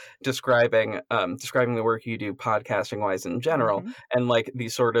introduction of describing the work you do podcasting wise in general, Mm-hmm. and like the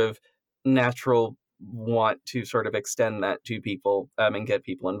sort of natural want to sort of extend that to people and get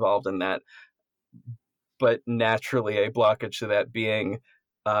people involved in that, but naturally a blockage to that being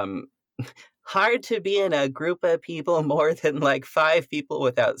um, hard to be in a group of people more than like 5 people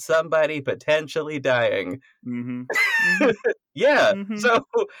without somebody potentially dying. Mm-hmm. Mm-hmm. Yeah, Mm-hmm. so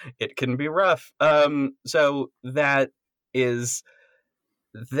it can be rough. So that's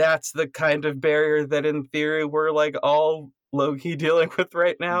the kind of barrier that in theory we're like all low-key dealing with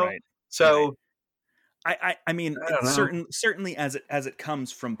right now. Right. So I mean, I don't it's know. certainly as it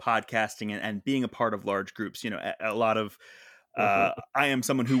comes from podcasting and being a part of large groups, a lot of I am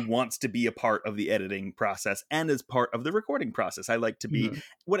someone who wants to be a part of the editing process and as part of the recording process. I like to be. Mhm.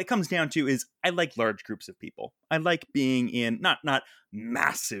 What it comes down to is I like large groups of people. I like being in not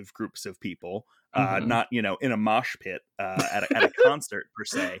massive groups of people, Mhm. not in a mosh pit at a concert per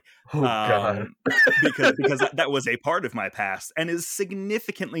se. Oh God. Because that was a part of my past and is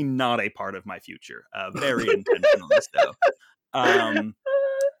significantly not a part of my future, very intentionally so. And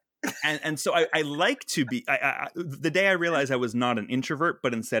so I like to be. The day I realized I was not an introvert,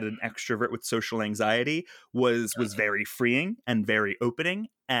 but instead an extrovert with social anxiety was very freeing and very opening.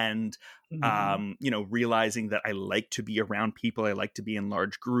 And Mhm. realizing that I like to be around people, I like to be in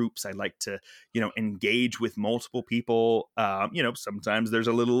large groups, I like to engage with multiple people. Sometimes there's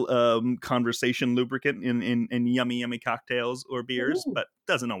a little conversation lubricant in yummy cocktails or beers, Ooh. but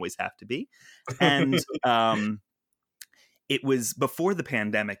doesn't always have to be. And it was before the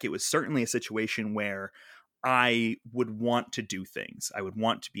pandemic. It was certainly a situation where I would want to do things. I would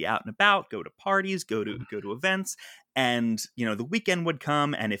want to be out and about, go to parties, go to events, and the weekend would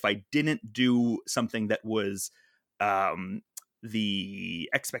come, and if I didn't do something that was the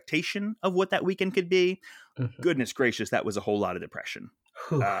expectation of what that weekend could be, Mhm. goodness gracious, that was a whole lot of depression.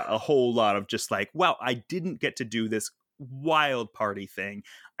 Whew. A whole lot of just like, wow, I didn't get to do this wild party thing.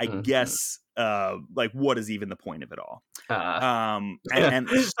 I Mhm. guess like what is even the point of it all? Ah. And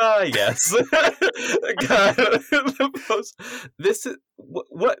Yes. God, this is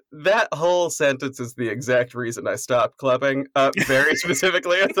what that whole sentence is the exact reason I stopped clubbing. Very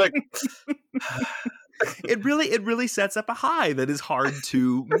specifically, it's like it really sets up a high that is hard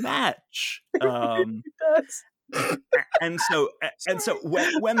to match. it does. And so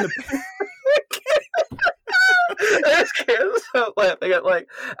when the I just can't stop laughing at, like,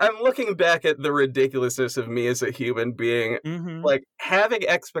 I'm looking back at the ridiculousness of me as a human being, Mhm. like, having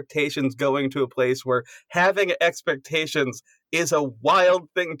expectations, going to a place where having expectations is a wild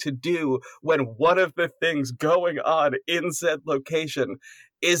thing to do when one of the things going on in said location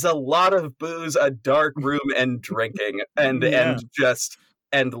is a lot of booze, a dark room, and drinking, Yeah.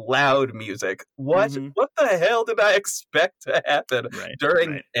 and loud music. What Mhm. the hell did I expect to happen Right.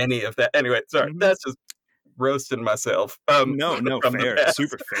 during Right. any of that? Anyway, sorry, Mhm. that's just roasting myself No, from the fair,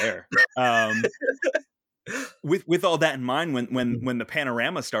 super past. fair. With all that in mind, when the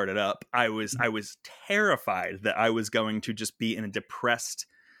panorama started up, I was terrified that I was going to just be in a depressed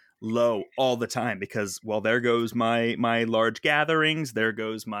low all the time because, well, there goes my large gatherings, there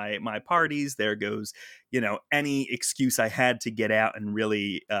goes my parties, there goes any excuse I had to get out and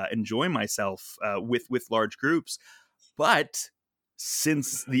really enjoy myself with large groups. But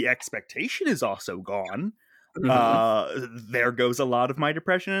since the expectation is also gone, Mhm. there goes a lot of my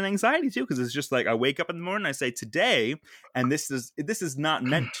depression and anxiety too, because it's just like I wake up in the morning, I say today, and this is not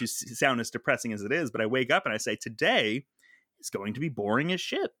meant to sound as depressing as it is, but I wake up and I say today is going to be boring as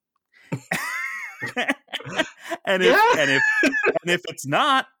shit. and if Yeah. and if and if it's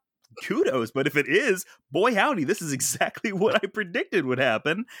not, kudos, but if it is, boy howdy, this is exactly what I predicted would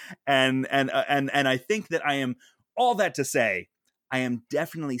happen. And I think that I am, all that to say, I am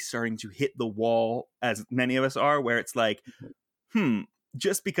definitely starting to hit the wall, as many of us are, where it's like,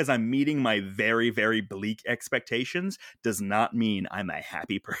 just because I'm meeting my very, very bleak expectations does not mean I'm a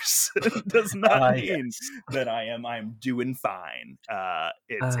happy person. Does not mean Yes. that I'm doing fine. Yeah.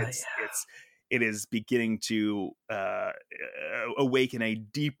 it is beginning to awaken a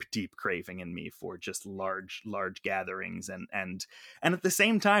deep craving in me for just large gatherings, and at the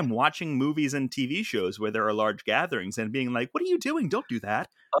same time watching movies and TV shows where there are large gatherings and being like, what are you doing? Don't do that.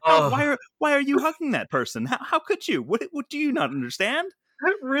 Oh, Why are you hugging that person? How could you? What do you not understand?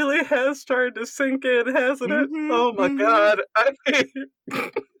 it really has started to sink in, hasn't it? Mm-hmm, Oh my mm-hmm. God. I mean,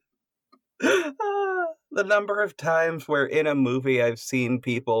 the number of times where in a movie I've seen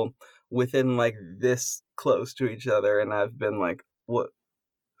people within like this close to each other, and I've been like, what?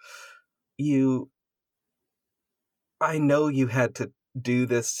 I know you had to do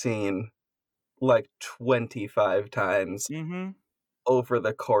this scene like 25 times Mm-hmm. over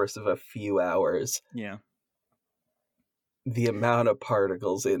the course of a few hours. Yeah. The amount of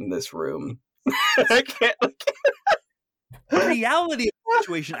particles in this room. I can't. The reality of the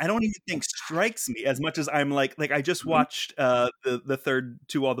situation, I don't even think strikes me as much as I'm like I just watched the third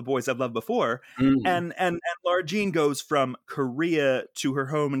To All the Boys I've Loved Before, and Laura Jean goes from Korea to her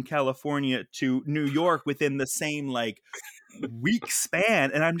home in California to New York within the same like week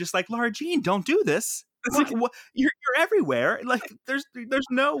span, and I'm just like, Laura Jean, don't do this. You're everywhere. Like there's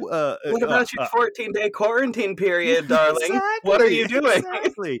no. What about your 14-day quarantine period, darling? Exactly, what are you doing?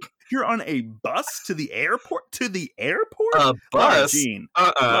 Exactly. You're on a bus to the airport. To the airport? A bus?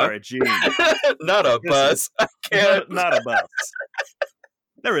 Laura Jean. Not a bus. I can't. Not a bus.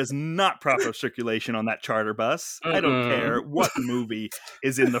 There is not proper circulation on that charter bus. I don't care what movie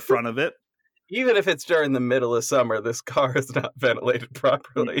is in the front of it. Even if it's during the middle of summer, this car is not ventilated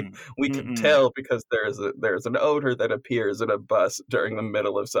properly. We can tell because there's an odor that appears in a bus during the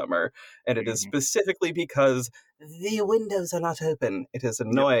middle of summer, and it is specifically because the windows are not open. It is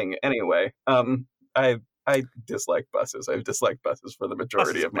annoying. Anyway, I dislike buses. I've disliked buses for the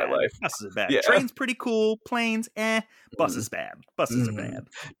majority of my life. Buses are bad. Yeah. Trains pretty cool. Planes, Buses bad. Buses are bad.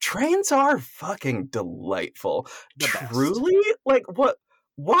 Trains are fucking delightful. The Truly? Like what?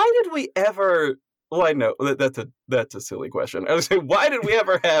 Why did we ever? Well, I know that's a silly question. I was saying, why did we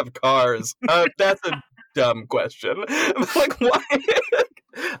ever have cars? That's a dumb question. Like, why?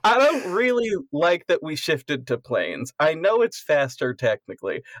 I don't really like that we shifted to planes. I know it's faster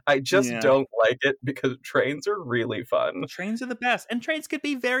technically. I just don't like it because trains are really fun. Trains are the best. And trains could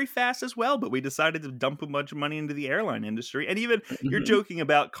be very fast as well, but we decided to dump a bunch of money into the airline industry. And even you're joking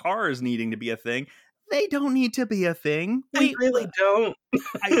about cars needing to be a thing. They don't need to be a thing. They really don't.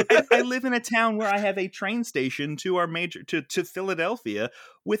 I live in a town where I have a train station to our major to Philadelphia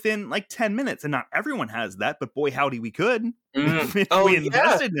within like 10 minutes, and not everyone has that. But boy, howdy, we could if we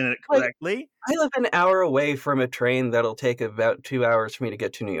invested in it correctly. I live an hour away from a train that'll take about 2 hours for me to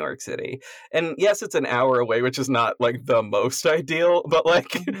get to New York City, and yes, it's an hour away, which is not like the most ideal, but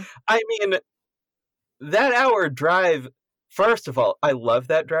like, I mean, that hour drive. First of all, I love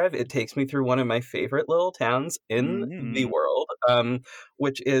that drive. It takes me through one of my favorite little towns in the world,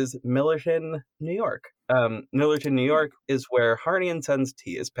 which is Millerton, New York. Millerton, New York is where Harney and Sons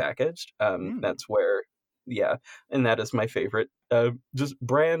tea is packaged. That's where, and that is my favorite just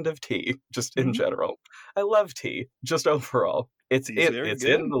brand of tea, just in general. I love tea, just overall. It's in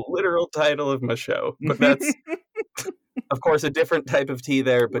the literal title of my show, but that's, of course, a different type of tea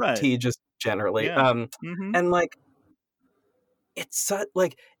there, but tea just generally. And like, it's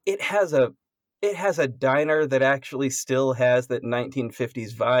like it has a diner that actually still has that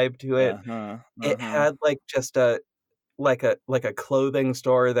 1950s vibe to it. It had like just a clothing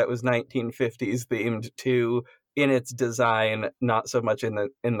store that was 1950s themed too in its design, not so much in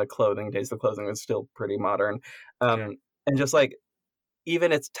the clothing days. The clothing was still pretty modern. And just like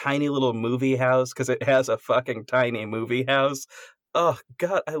even its tiny little movie house, because it has a fucking tiny movie house. Oh,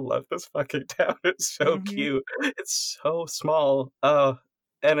 God, I love this fucking town. It's so cute. It's so small.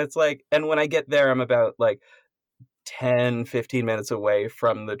 And it's like, and when I get there, I'm about like 10, 15 minutes away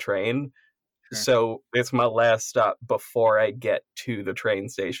from the train. So it's my last stop before I get to the train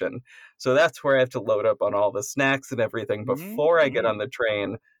station. So that's where I have to load up on all the snacks and everything before I get on the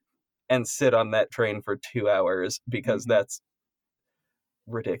train and sit on that train for 2 hours, because that's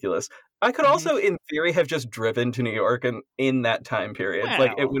ridiculous. I could also, in theory, have just driven to New York and in that time period. Wow.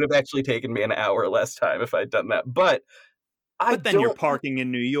 Like, it would have actually taken me an hour less time if I'd done that. But then you're parking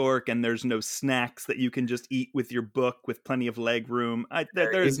in New York and there's no snacks that you can just eat with your book with plenty of leg room.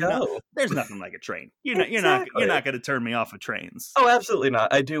 There's nothing like a train. You're not going to turn me off of trains. Oh, absolutely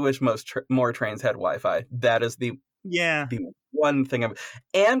not. I do wish more trains had Wi-Fi. That is the one thing.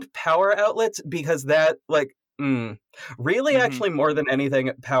 And power outlets, because that, like, really, actually, more than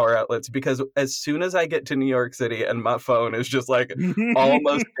anything, power outlets, because as soon as I get to New York City and my phone is just like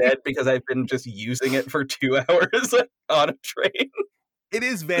almost dead because I've been just using it for 2 hours on a train. It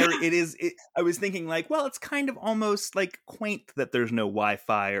is I was thinking like, well, it's kind of almost like quaint that there's no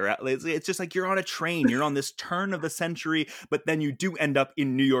Wi-Fi or it's just like you're on a train, you're on this turn of the century, but then you do end up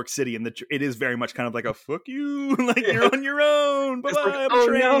in New York City, and it is very much kind of like a fuck you, like you're on your own. Bye bye. Like, oh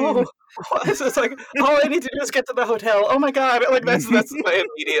no! It's like all I need to do is get to the hotel. Oh my god! Like that's my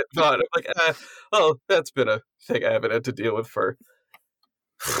immediate thought. I'm like, oh, that's been a thing I haven't had to deal with for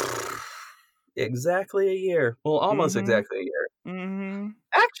exactly a year. Well, almost exactly a year. Mm-hmm.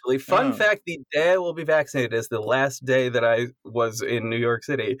 Actually, fun fact, the day I will be vaccinated is the last day that I was in New York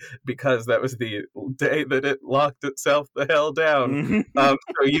City, because that was the day that it locked itself the hell down.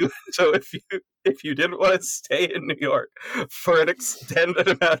 So if you didn't want to stay in New York for an extended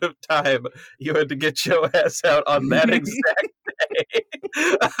amount of time, you had to get your ass out on that exact day.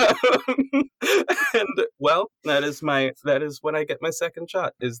 And well, that is when I get my second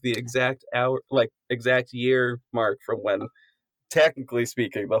shot, is the exact hour, like exact year mark from when, technically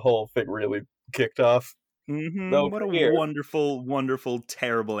speaking, the whole thing really kicked off. What a wonderful, wonderful,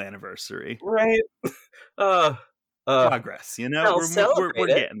 terrible anniversary. Right. Progress, you know? We're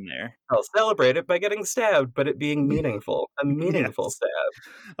getting there. I'll celebrate it by getting stabbed, but it being meaningful. A meaningful stab.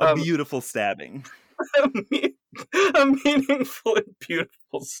 A beautiful stabbing. A meaningful and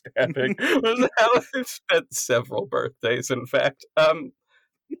beautiful stabbing was how I've spent several birthdays, in fact.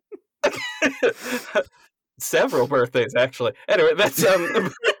 Several birthdays, actually. Anyway, that's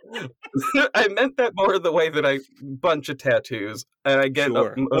I meant that more in the way that I bunch of tattoos and I get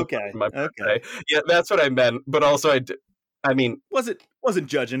my birthday. Okay. Yeah, that's what I meant. But also, I mean, wasn't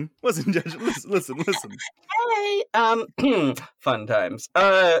judging. Listen. Hey, fun times.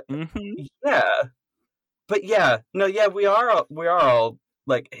 Yeah, but yeah, no, yeah, we are all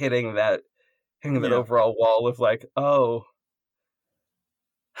like hitting that overall wall of like, oh,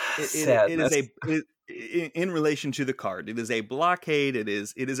 sadness. It is in relation to the card, it is a blockade. It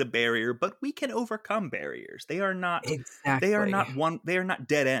is a barrier, but we can overcome barriers. They are not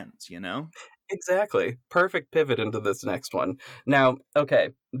dead ends, you know? Exactly. Perfect pivot into this next one. Now,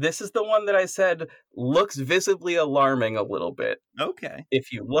 okay, this is the one that I said looks visibly alarming a little bit. Okay.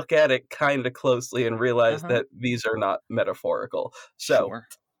 If you look at it kind of closely and realize that these are not metaphorical. So,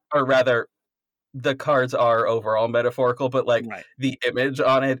 or rather, the cards are overall metaphorical, but like the image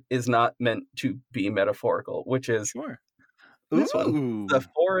on it is not meant to be metaphorical, which is this one, the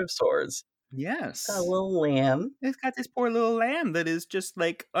Four of Swords. Yes. A little lamb. It's got this poor little lamb that is just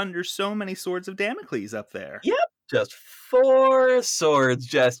like under so many swords of Damocles up there. Yep. Just 4 swords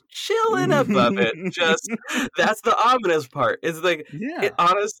just chilling above it. Just that's the ominous part. It's like it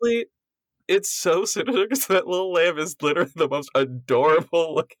honestly, it's so sinister because that little lamb is literally the most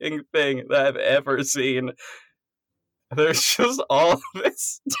adorable looking thing that I've ever seen. There's just all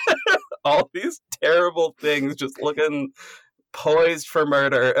these terrible things just looking poised for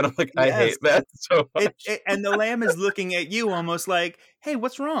murder, and I'm like, I hate that so much. And the lamb is looking at you almost like, hey,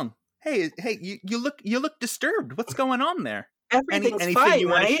 what's wrong? Hey, you look disturbed. What's going on there? Anything fine, you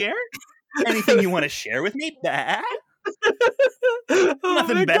want to share? Anything you want to share with me? Bad?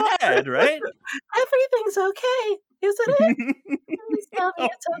 Nothing bad, right? Everything's okay, isn't it? Please tell me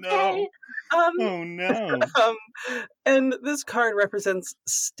it's okay. Oh no. And this card represents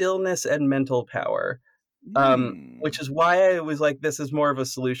stillness and mental power. Which is why I was like, this is more of a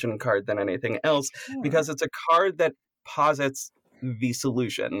solution card than anything else, because it's a card that posits the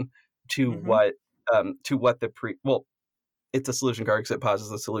solution to what it's a solution card because it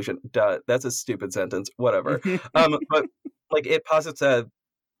posits the solution. Duh, that's a stupid sentence. Whatever. But like it posits a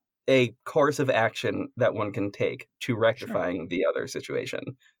course of action that one can take to rectifying the other situation.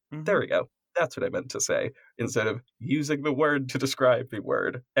 There we go. That's what I meant to say instead of using the word to describe the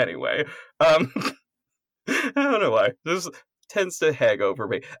word. Anyway, I don't know why. This tends to hang over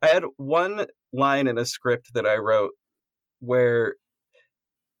me. I had one line in a script that I wrote where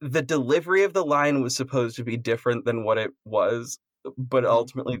the delivery of the line was supposed to be different than what it was, but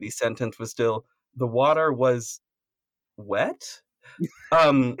ultimately the sentence was still, the water was wet?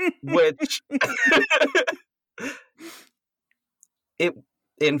 Which...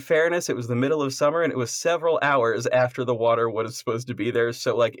 In fairness, it was the middle of summer, and it was several hours after the water was supposed to be there,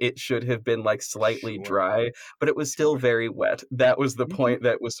 so like it should have been like slightly dry, but it was still very wet. That was the point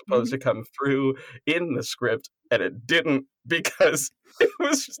that was supposed to come through in the script, and it didn't because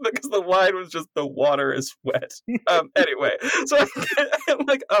the line was just the water is wet. Anyway, so I'm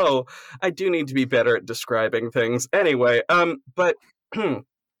like, oh, I do need to be better at describing things. Anyway, but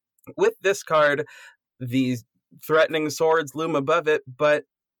with this card, these threatening swords loom above it, but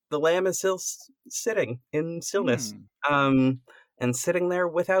the lamb is still sitting in stillness, and sitting there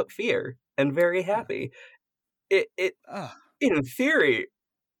without fear and very happy. in theory,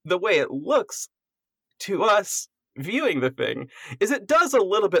 the way it looks to us viewing the thing is it does a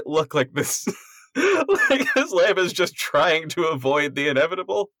little bit look like this like this lamb is just trying to avoid the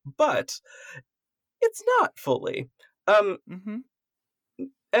inevitable, but it's not fully. Mm-hmm.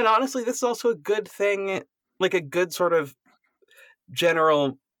 And honestly, this is also a good thing, like a good sort of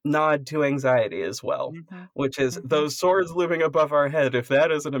general nod to anxiety as well, Mm-hmm. which is Mm-hmm. those swords looming above our head. If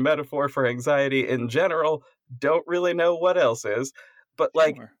that isn't a metaphor for anxiety in general, don't really know what else is. But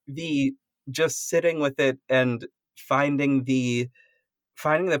like Sure. the just sitting with it and finding the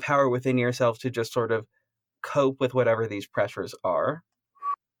power within yourself to just sort of cope with whatever these pressures are.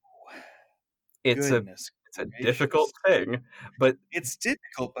 It's a Goodness difficult gracious. thing, but It's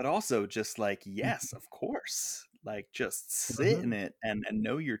difficult, but also just like, yes, of course. Like, just sit in Mhm. it and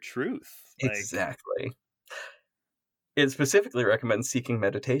know your truth. Like, Exactly. It specifically recommends seeking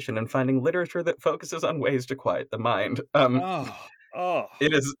meditation and finding literature that focuses on ways to quiet the mind. oh, oh.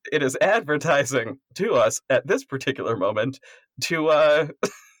 It is advertising to us at this particular moment to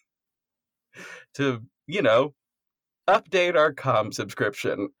to update our com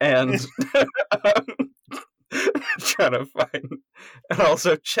subscription and try to find and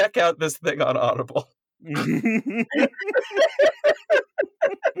also check out this thing on Audible.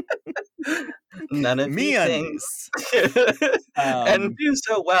 None of these things. MeUndies. And do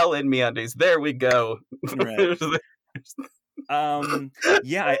so well in MeUndies. There we go. Right.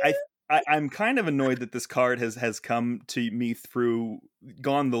 Yeah, I'm kind of annoyed that this card has come to me through,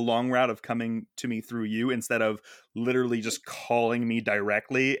 gone the long route of coming to me through you instead of literally just calling me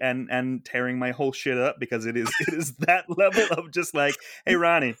directly and tearing my whole shit up, because it is that level of just like, hey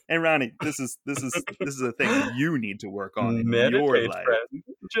Ronnie, this is a thing you need to work on in your Meditate, life. friend.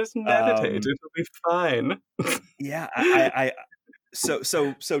 Just meditate. It'll be fine. Yeah, I so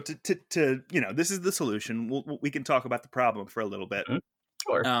to this is the solution. We can talk about the problem for a little bit. Mhm.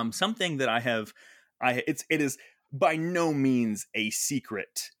 Sure. Something that it is by no means a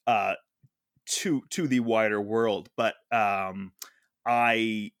secret to the wider world, but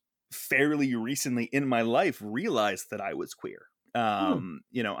I fairly recently in my life realized that I was queer. I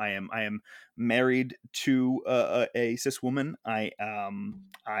am married to a cis woman. I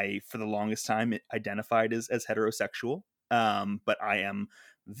for the longest time identified as heterosexual, but I am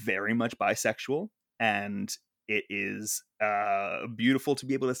very much bisexual, and it is beautiful to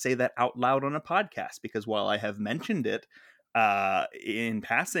be able to say that out loud on a podcast, because while I have mentioned it in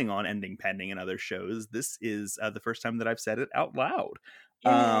passing on Ending Pending and other shows, this is the first time that I've said it out loud.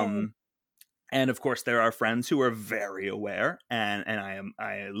 Yay. And of course, there are friends who are very aware, and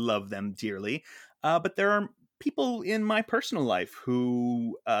I love them dearly. But there are people in my personal life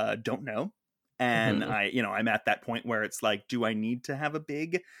who don't know, and Mhm. I'm at that point where it's like, do I need to have a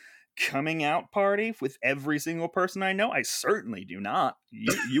big coming out party with every single person I know? I certainly do not.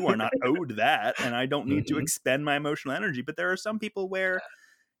 You are not owed that, and I don't need to Mhm. expend my emotional energy. But there are some people where,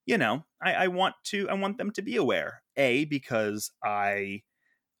 I want them to be aware. Because I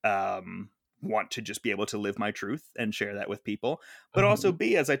want to just be able to live my truth and share that with people. But also Mhm.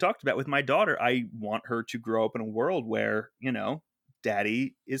 B, as I talked about with my daughter, I want her to grow up in a world where,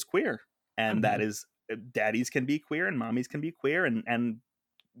 daddy is queer. And that Mhm. is, daddies can be queer and mommies can be queer, and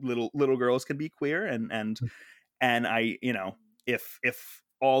little girls can be queer, and I, if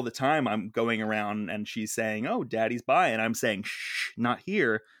all the time I'm going around and she's saying, "Oh, daddy's bi," and I'm saying, "Shh, not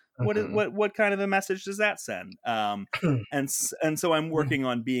here." Mhm. What kind of a message does that send? And so I'm working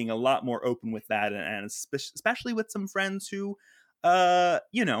on being a lot more open with that, and especially with some friends who,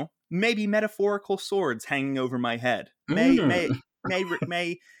 maybe metaphorical swords hanging over my head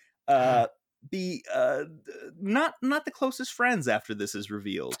may uh be not the closest friends after this is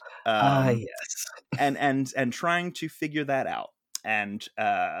revealed. Yes. And trying to figure that out,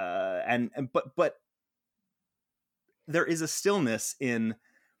 but there is a stillness in,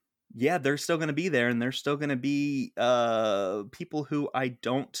 yeah, they're still going to be there, and there's still going to be people who I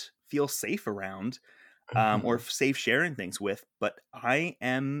don't feel safe around, or Mhm. safe sharing things with, but I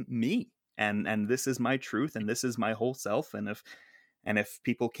am me, and this is my truth, and this is my whole self, and if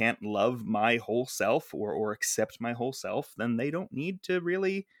people can't love my whole self, or accept my whole self, then they don't need to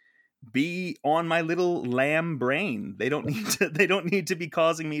really be on my little lamb brain. They don't need to be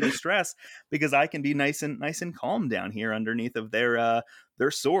causing me distress, because I can be nice and calm down here underneath of their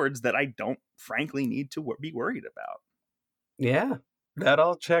swords that I don't frankly need to be worried about. Yeah. That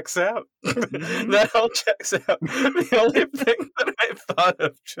all checks out. Mm-hmm. That all checks out. The only thing that I thought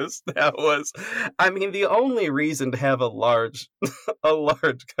of just now was, I mean, the only reason to have a large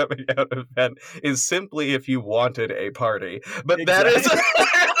coming out event is simply if you wanted a party. But that is, Exactly.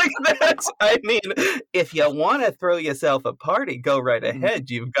 like, that's, I mean, if you want to throw yourself a party, go right Mhm. ahead.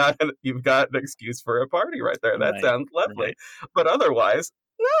 You've got an excuse for a party right there. That Right. sounds lovely. Right. But otherwise,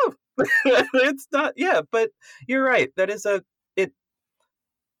 no, it's not. Yeah, but you're right. That is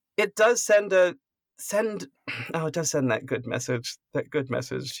it does send it does send that good message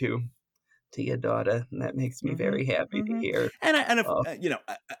to your daughter, and that makes me Mm-hmm. very happy to Mm-hmm. hear. And if, Oh,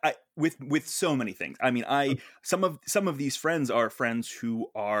 I with so many things. I mean, some of these friends are friends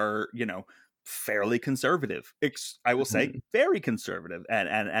who are, fairly conservative. I will say mhm, very conservative,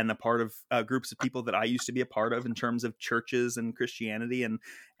 and a part of groups of people that I used to be a part of in terms of churches and Christianity,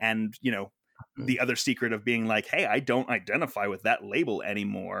 and mhm, the other secret of being like, hey, I don't identify with that label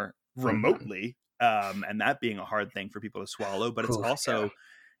anymore mhm. remotely, and that being a hard thing for people to swallow. But Oof, yeah.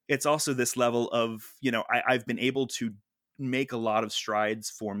 it's also this level of, I've been able to make a lot of strides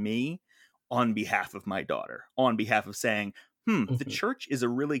for me on behalf of my daughter, on behalf of saying, the Mhm, church is a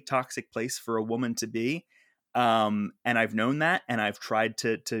really toxic place for a woman to be. And I've known that, and I've tried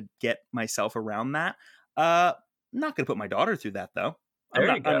to get myself around that. I'm not going to put my daughter through that, though. I'm there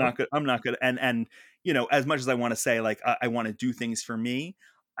not. you I'm go. not good. I'm not good. And as much as I want to say, like, I want to do things for me,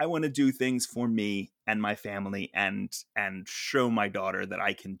 I want to do things for me and my family, and show my daughter that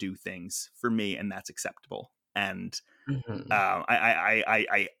I can do things for me, and that's acceptable. And Mhm.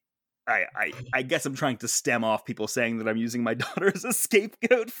 I guess I'm trying to stem off people saying that I'm using my daughter as a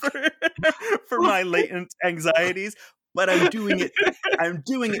scapegoat for for my latent anxieties, but I'm doing it. I'm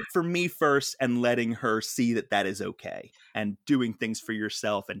doing it for me first, and letting her see that that is okay, and doing things for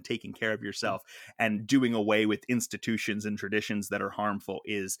yourself, and taking care of yourself, and doing away with institutions and traditions that are harmful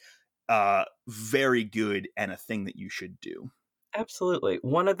is very good, and a thing that you should do. Absolutely.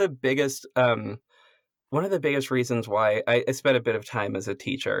 One of the biggest reasons why I spent a bit of time as a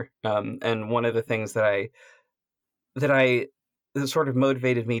teacher, and one of the things that I that sort of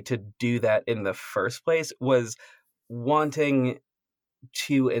motivated me to do that in the first place was wanting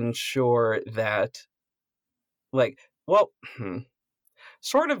to ensure that, like, well,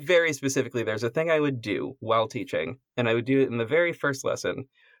 sort of very specifically, there's a thing I would do while teaching, and I would do it in the very first lesson,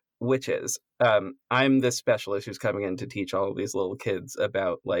 which is, I'm the specialist who's coming in to teach all of these little kids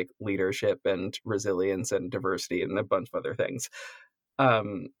about, like, leadership and resilience and diversity and a bunch of other things.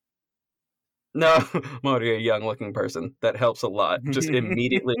 Um, no, I'm already a young-looking person. That helps a lot. Just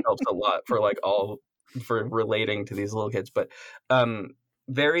immediately helps a lot for, like, all for relating to these little kids, but, um,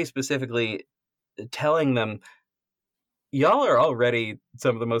 very specifically telling them, "Y'all are already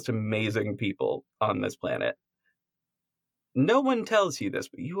some of the most amazing people on this planet. No one tells you this,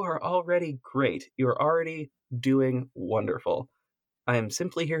 but you are already great. You're already doing wonderful. I am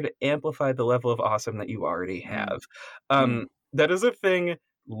simply here to amplify the level of awesome that you already Mm, have." mm. That is a thing,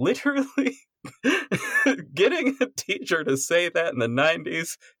 literally. Getting a teacher to say that in the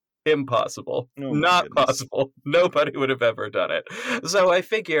 90s, impossible. Oh my Not goodness. possible. Nobody would have ever done it. So I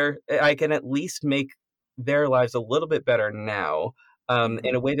figure I can at least make their lives a little bit better now, in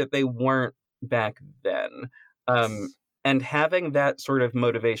Hmm. a way that they weren't back then. Um, and having that sort of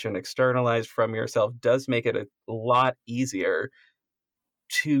motivation externalized from yourself does make it a lot easier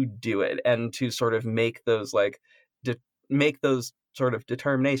to do it, and to sort of make those, like, de- make those sort of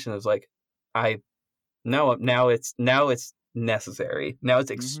determinations, like, I now it's necessary. Now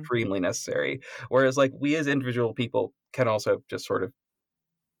it's Hmm. extremely necessary. Whereas, like, we as individual people can also just sort of,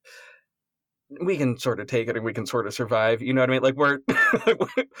 we can sort of take it and we can sort of survive. You know what I mean? Like, we're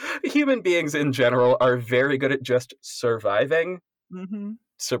human beings in general are very good at just surviving. Hmm.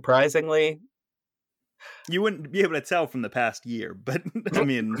 Surprisingly, You wouldn't be able to tell from the past year, but I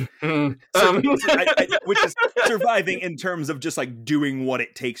mean, um, which is surviving in terms of just like doing what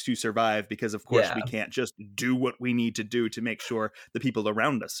it takes to survive, because of course yeah, we can't just do what we need to do to make sure the people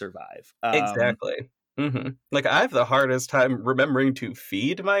around us survive. exactly. Like, I have the hardest time remembering to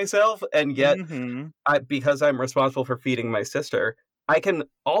feed myself, and yet Hmm. because I'm responsible for feeding my sister, I can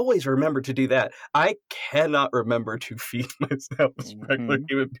always remember to do that. I cannot remember to feed myself as a regular Hmm.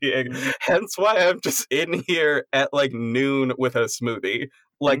 human being. Hmm. Hence why I'm just in here at, like, noon with a smoothie.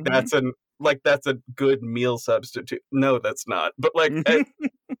 Like, Hmm. that's a good meal substitute. No, that's not. But, like,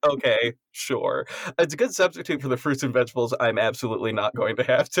 okay, sure. It's a good substitute for the fruits and vegetables I'm absolutely not going to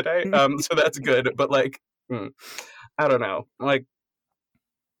have today. So that's good. But, like, mm, I don't know. Like,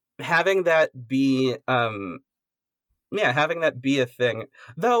 having that be yeah, having that be a thing.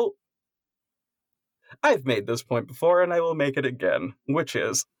 Though I've made this point before, and I will make it again, which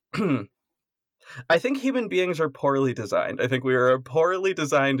is, I think human beings are poorly designed. I think we are a poorly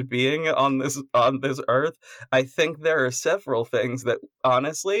designed being on this earth. I think there are several things that,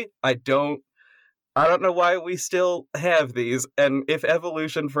 honestly, I don't know why we still have these, and if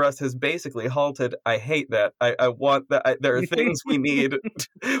evolution for us has basically halted, I hate that. I want that. There are things we need.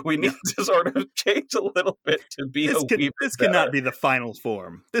 We need to sort of change a little bit to be this a wee bit This better. cannot be the final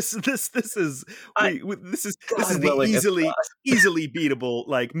form. This is the easily beatable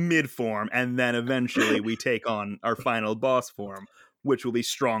like mid form, and then eventually we take on our final boss form, which will be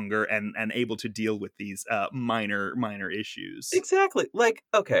stronger and able to deal with these minor issues. Exactly. Like,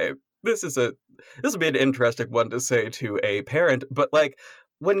 okay, this will be an interesting one to say to a parent, but like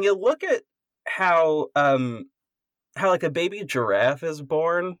when you look at how like a baby giraffe is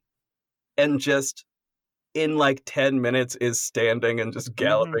born and just in like 10 minutes is standing and just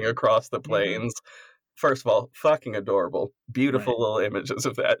galloping across the plains. First of all, fucking adorable. Beautiful little images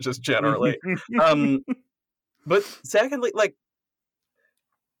of that just generally. But secondly, like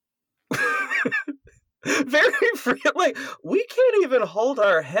very free, like we can't even hold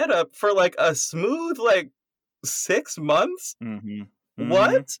our head up for like a smooth like 6 months.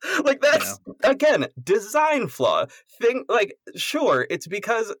 What? Like that's again design flaw thing. Like sure, it's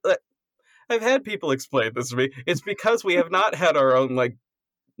because I've had people explain this to me. It's because we have not had our own like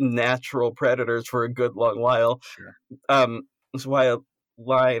natural predators for a good long while. Sure. That's why a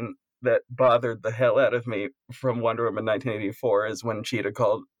line that bothered the hell out of me from Wonder Woman 1984 is when Cheetah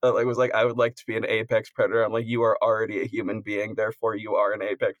called, was like, I would like to be an apex predator. I'm like, you are already a human being, therefore you are an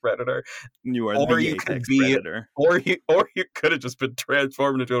apex predator. You are the apex predator. Or you could have just been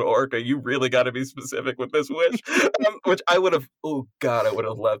transformed into an orca. You really got to be specific with this wish. Which I would have, oh god, I would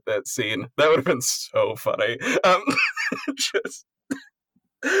have loved that scene. That would have been so funny. Just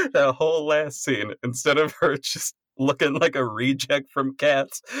that whole last scene, instead of her just looking like a reject from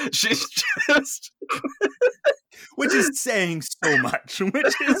Cats, she's just which is saying so much,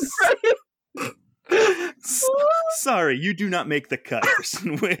 which is sorry, you do not make the cut,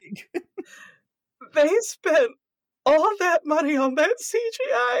 Kristen Wiig. They spent all that money on that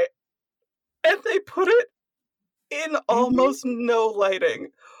CGI and they put it in almost no lighting.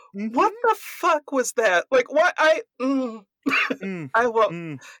 What the fuck was that? Like, what? I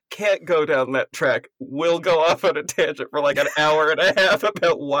can't go down that track. We'll go off on a tangent for like an hour and a half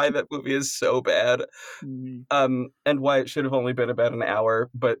about why that movie is so bad, and why it should have only been about an hour.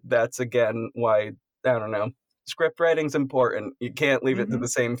 But that's again why, I don't know. Script writing's important. You can't leave it to the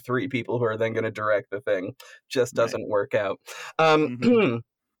same 3 people who are then going to direct the thing. Just doesn't work out.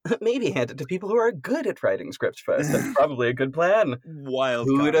 Maybe hand it to people who are good at writing scripts first. That's probably a good plan. Wild.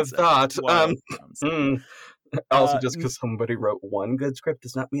 Who would have thought? Also, just because somebody wrote one good script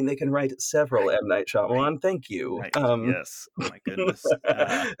does not mean they can write several. M. Night Shyamalan, thank you. Yes. Oh my goodness.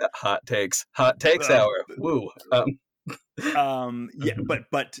 Hot takes hour. Woo.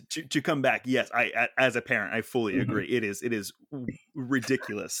 But to come back, yes, I as a parent, I fully agree. It is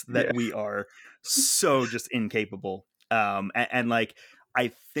ridiculous that we are so just incapable. And like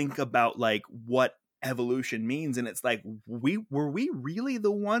I think about like what evolution means, and it's like were we really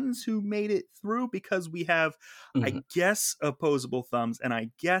the ones who made it through because we have I guess opposable thumbs and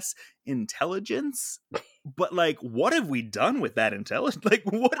I guess intelligence, but like what have we done with that intelligence? Like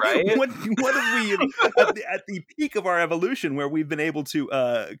what have we at the peak of our evolution where we've been able to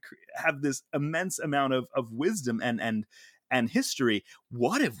have this immense amount of wisdom and history,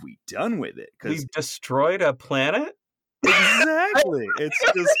 what have we done with it? Because we've destroyed a planet. Exactly. It's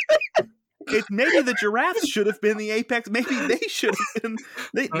just maybe the giraffes should have been the apex. Maybe they should have been.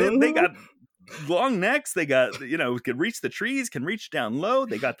 They got long necks. They got can reach the trees, can reach down low.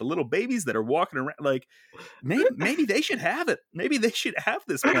 They got the little babies that are walking around. Like maybe they should have it. Maybe they should have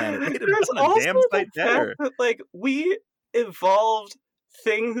this planet. They'd have done a damn sight better. That, like we evolved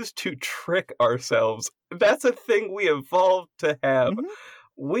things to trick ourselves. That's a thing we evolved to have.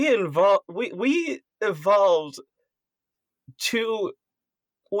 We evolved to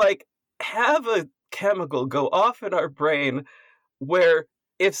like have a chemical go off in our brain where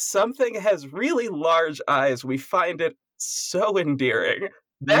if something has really large eyes, we find it so endearing.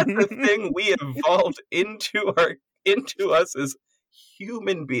 That's the thing we evolved into us as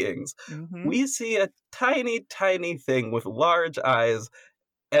human beings. We see a tiny, tiny thing with large eyes,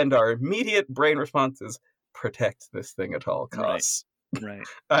 and our immediate brain response is protect this thing at all costs. Right.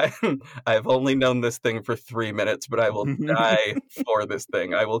 I've only known this thing for 3 minutes, but I will die for this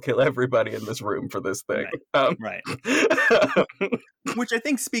thing. I will kill everybody in this room for this thing. Right. Which I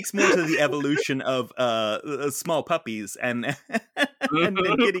think speaks more to the evolution of small puppies and and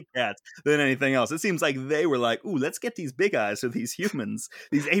kitty cats than anything else. It seems like they were like, "Ooh, let's get these big eyes so these humans,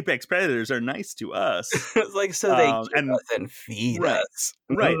 these apex predators, are nice to us." It's like, so they kill And us and feed right, us.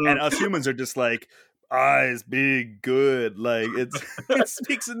 right, and us humans are just like eyes big, good. Like it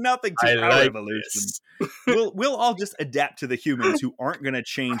speaks nothing to I our like evolution. this. We'll all just adapt to the humans who aren't going to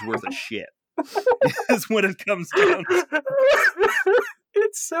change worth a shit. Is what it comes down to.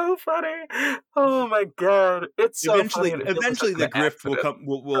 It's so funny. Oh my god. It's so Eventually, funny. eventually the grift will come.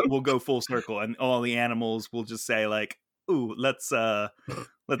 Will go full circle, and all the animals will just say like, "Ooh, let's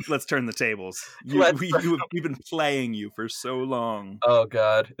turn the tables. We've been playing you for so long." Oh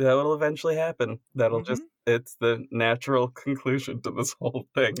god, that will eventually happen. That'll Mhm. it's the natural conclusion to this whole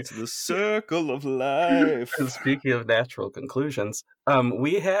thing. It's the circle of life. And speaking of natural conclusions,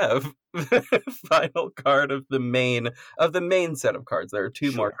 we have the final card of the main set of cards. There are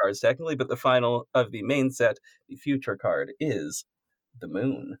two more Sure. cards technically, but the final of the main set, the future card, is the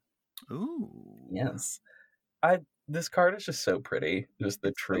moon. Ooh. Yes. This card is just so pretty. Just the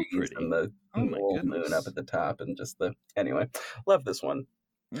It's so trees pretty. and the Oh my old moon goodness. up at the top, and just anyway. Love this one.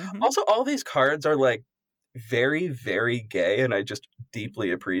 Mhm. Also, all these cards are like very, very gay, and I just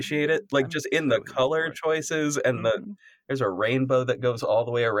deeply appreciate it. Like, I'm just in so the here color for it. choices, and Mhm. there's a rainbow that goes all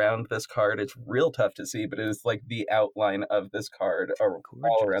the way around this card. It's real tough to see, but it is like the outline of this card all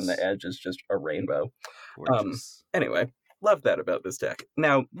around the Gorgeous. edge is just a rainbow. Gorgeous. Anyway, love that about this deck.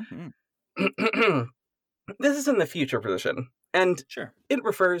 Now, Mhm. this is in the future position, and Sure. it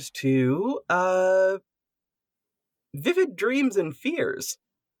refers to vivid dreams and fears.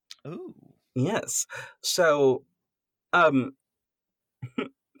 Ooh. Yes. So, um,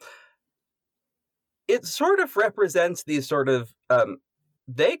 it sort of represents these sort of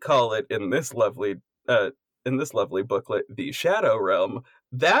they call it in this lovely booklet the Shadow Realm.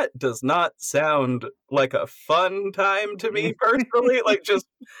 That does not sound like a fun time to me personally. Like, just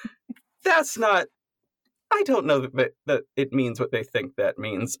that's not. I don't know that it means what they think that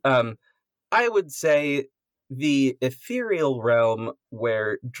means. I would say the ethereal realm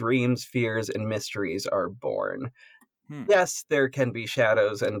where dreams, fears, and mysteries are born. Yes, there can be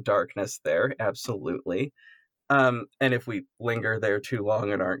shadows and darkness there, absolutely. And if we linger there too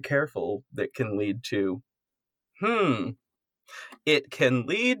long and aren't careful, that can lead to, it can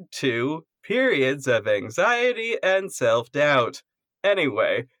lead to periods of anxiety and self-doubt.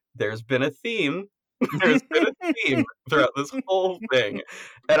 Anyway, there's been a theme. There's been a theme throughout this whole thing.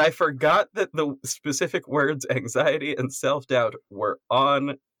 And I forgot that the specific words anxiety and self-doubt were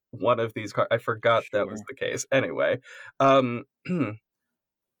on one of these cards. I forgot that was Sure. the case. Anyway,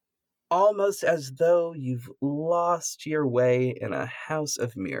 almost as though you've lost your way in a house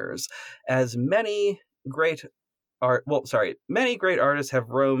of mirrors, as many great artists have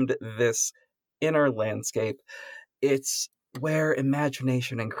roamed this inner landscape. It's where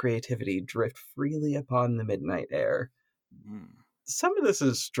imagination and creativity drift freely upon the midnight air. Some of this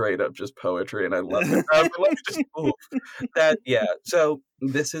is straight up just poetry, and I love it. So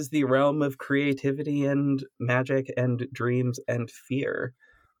this is the realm of creativity and magic and dreams and fear.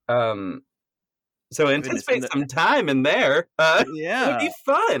 So anticipate some time in there. It would be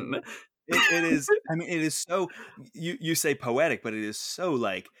fun. It is. I mean, it is so. You say poetic, but it is so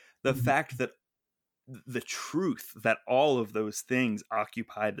like the fact that the truth that all of those things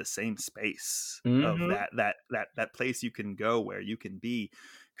occupy the same space of that place you can go where you can be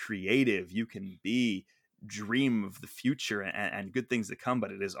creative, you can be dream of the future and good things to come,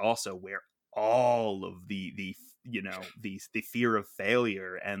 but it is also where all of the the fear of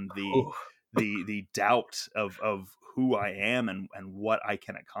failure and the doubt of who I am and what I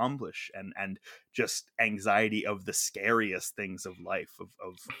can accomplish and just anxiety of the scariest things of life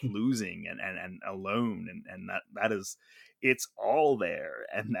of losing and alone and that is, it's all there,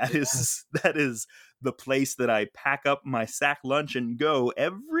 and that is the place that I pack up my sack lunch and go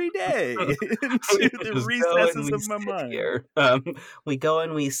every day into the recesses of my mind. Here. We go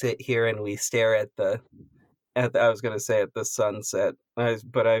and we sit here and we stare at I was going to say at the sunset,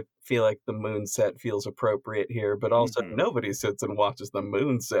 but I feel like the moon set feels appropriate here. But also, nobody sits and watches the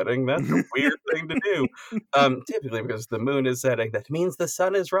moon setting. That's a weird thing to do. Typically, because the moon is setting, that means the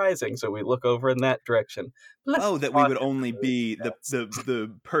sun is rising. So we look over in that direction. That we would only be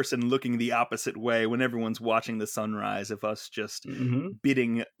the person looking the opposite way when everyone's watching the sunrise of us just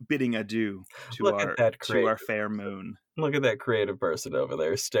bidding adieu to our fair moon. Look at that creative person over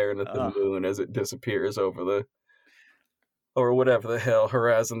there staring at the moon as it disappears over the... or whatever the hell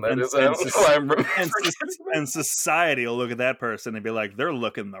horizon that And is. I don't know why I'm and forgetting. society will look at that person and be like, they're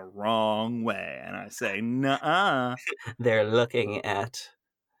looking the wrong way. And I say, nuh-uh. They're looking at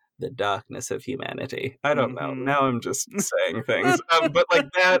the darkness of humanity. I don't know. Mm-hmm. Now I'm just saying things. But like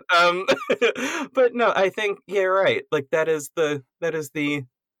that. But no, I think you're right. Like that is the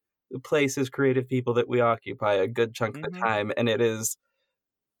place as creative people that we occupy a good chunk of the Mm-hmm. time, and it is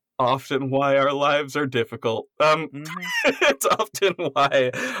often why our lives are difficult. Mm-hmm. It's often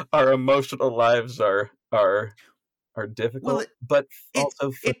why our emotional lives are Well, difficult, but it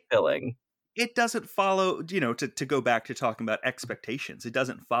also it fulfilling. it doesn't follow, to go back to talking about expectations, it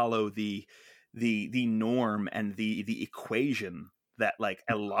doesn't follow the norm and the equation that like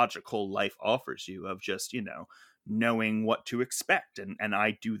a logical life offers you of just knowing what to expect, and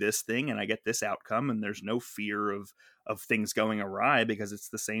I do this thing and I get this outcome, and there's no fear of things going awry because it's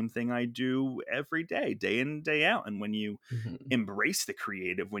the same thing I do every day in, day out. And when you Mhm. embrace the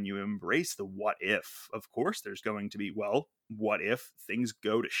creative, when you embrace the what if, of course there's going to be, well, what if things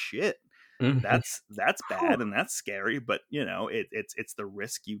go to shit? Mhm. That's Whew. bad and that's scary, but it's the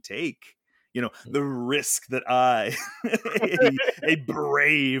risk you take. The risk that I, a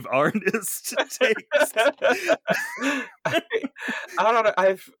brave artist, takes. I don't know.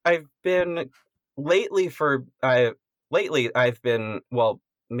 I've been lately for I lately I've been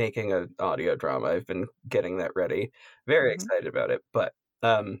making an audio drama. I've been getting that ready. Very Hmm. excited about it. But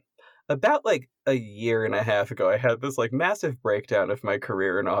um about like a year and a half ago I had this like massive breakdown of my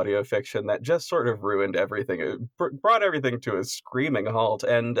career in audio fiction that just sort of ruined everything. It brought everything to a screaming halt,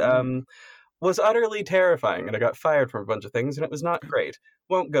 and Mm, was utterly terrifying, and I got fired from a bunch of things, and it was not great.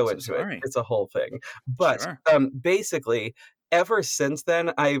 Won't I'm go so into it. sorry. It's a whole thing. But Sure. basically, ever since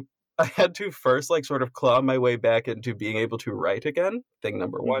then, I had to first like sort of claw my way back into being able to write again. Thing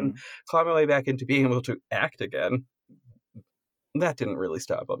number one, Hmm. claw my way back into being able to act again. That didn't really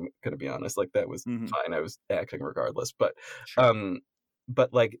stop. I'm gonna be honest. Like that was Hmm. fine. I was acting regardless. But Sure. um,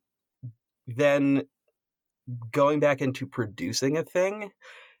 but like then going back into producing a thing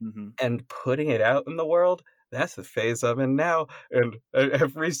Hmm. and putting it out in the world, that's the phase I'm in now. And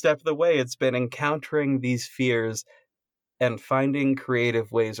every step of the way, it's been encountering these fears and finding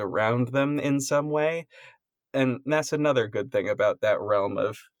creative ways around them in some way. And that's another good thing about that realm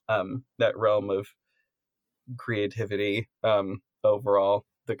of creativity. Overall,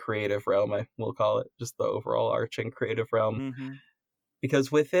 the creative realm, I will call it, just the overall arching creative realm. Hmm.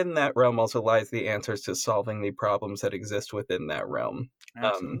 Because within that realm also lies the answers to solving the problems that exist within that realm,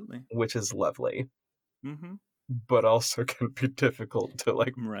 Absolutely. which is lovely, Hmm. but also can be difficult to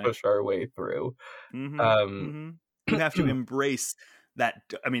like Right. push our way through. Hmm. Um, Hmm. You have to embrace that.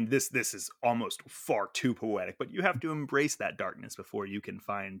 I mean, this is almost far too poetic, but you have to embrace that darkness before you can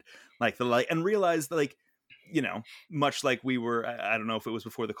find like the light and realize that, like, much like we were. I don't know if it was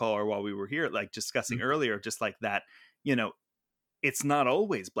before the call or while we were here, like discussing earlier, just like that. You know, it's not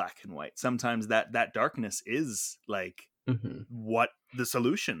always black and white. Sometimes that darkness is like mhm. what the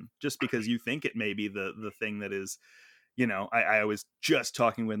solution, just because you think it may be the thing that is. I was just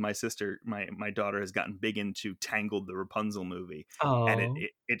talking with my sister. My daughter has gotten big into Tangled, the Rapunzel movie, and it, Oh,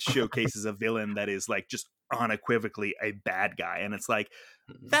 it it showcases a villain that is like just unequivocally a bad guy, and it's like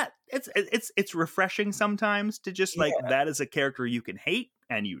mhm. that. It's refreshing sometimes to just like Yeah, that is a character you can hate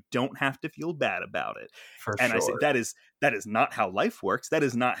and you don't have to feel bad about it. for And I say sure. that is not how life works. That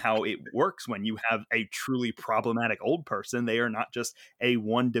is not how it works when you have a truly problematic old person. They are not just a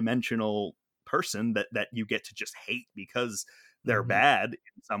one-dimensional person that you get to just hate because they're Mhm. bad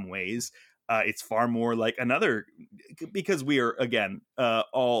in some ways. It's far more like another, because we are again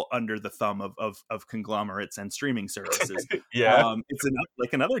all under the thumb of conglomerates and streaming services. Yeah. It's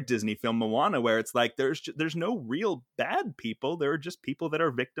like another Disney film, Moana, where it's like there's no real bad people. There are just people that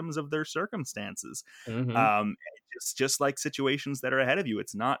are victims of their circumstances. Mhm. Um, it's just like situations that are ahead of you.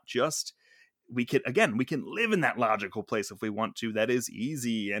 It's not just we can live in that logical place if we want to. That is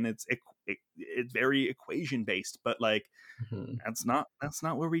easy, and it's very equation based, but like Mhm. that's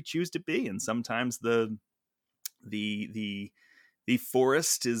not where we choose to be. And sometimes the the the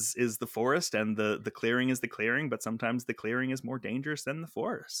forest is the forest, and the clearing is the clearing, but sometimes the clearing is more dangerous than the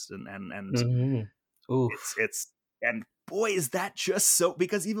forest. And Mhm. it's Oof. it's and boy, is that just so,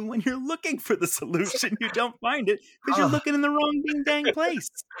 because even when you're looking for the solution you don't find it because you're Ah, looking in the wrong ding dang place.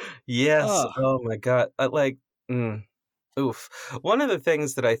 yes. Oh. Oh my god. Mm, oof. One of the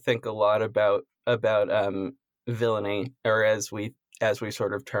things that I think a lot about villainy, or as we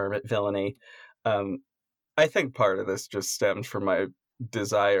sort of term it, villainy, um, I think part of this just stems from my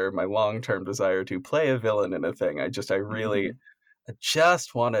long-term desire to play a villain in a thing. I Hmm. I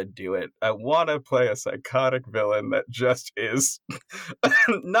just want to do it. I want to play a psychotic villain that just is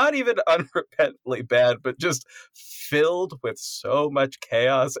not even unrepentantly bad, but just filled with so much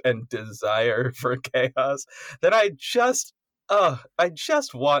chaos and desire for chaos that I just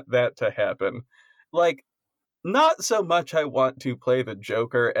want that to happen. Like, not so much I want to play the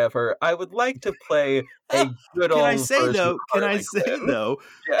Joker ever. I would like to play a good Can I old say version of though? Can I Harley say Quinn. though?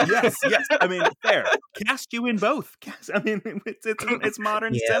 Yeah. Yes. I mean, fair. Cast you in both. I mean, it's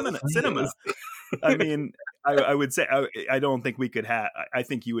modern Yes, cinema. yes. I mean, I would say I don't think we could have. I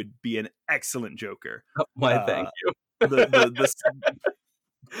think you would be an excellent Joker. Why, thank you. The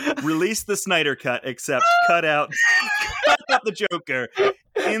release the Snyder cut, except cut out the Joker,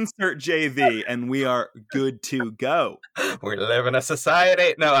 insert JV, and we are good to go. We live in a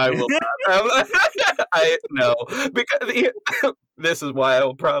society. No, I will not. I no, because this is why I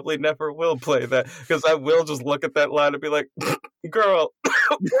will probably never will play that, because I will just look at that line and be like, girl,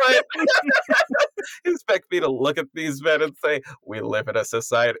 what? You expect me to look at these men and say, we live in a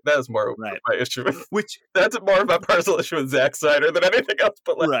society? That's more Right. my issue with, that's more of my personal issue with Zack Snyder than anything else,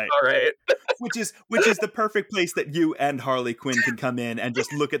 but like, right. All right. Which is the perfect place that you and Harley Quinn can come in and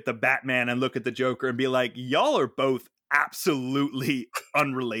just look at the Batman and look at the Joker and be like, y'all are both absolutely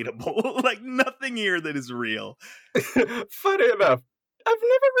unrelatable. Like, nothing here that is real. Funny enough, I've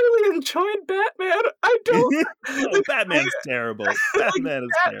never really enjoyed Batman. I don't. Batman's terrible. Batman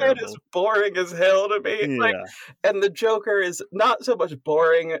is boring as hell to me. Yeah. And the Joker is not so much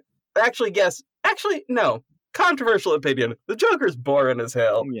boring. Actually, no. Controversial opinion. The Joker's boring as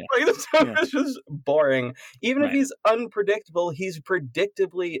hell. Yeah. The Joker's just boring. Even if he's unpredictable, he's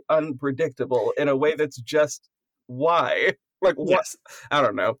predictably unpredictable in a way that's just why. Like, what? Yes. I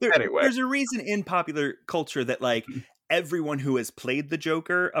don't know. Anyway. There's a reason in popular culture that, like, everyone who has played the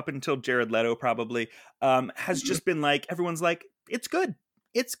Joker, up until Jared Leto probably, has just been like, everyone's like, it's good.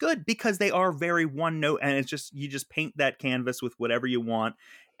 It's good, because they are very one note, and it's just, you just paint that canvas with whatever you want.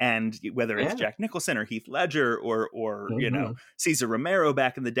 And whether it's Jack Nicholson or Heath Ledger or you know, Cesar Romero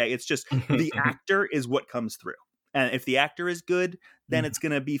back in the day, it's just the actor is what comes through. And if the actor is good, then it's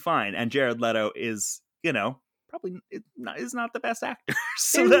going to be fine. And Jared Leto is, you know, probably is not the best actor.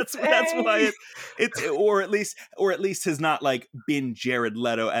 So that's why it's or at least has not like been Jared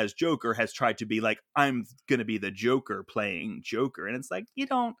Leto as Joker, has tried to be like, I'm going to be the Joker playing Joker. And it's like, you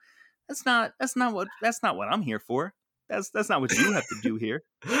don't, that's not what I'm here for. That's not what you have to do here.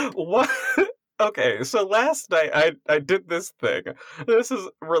 What? Okay, so last night I did this thing. This is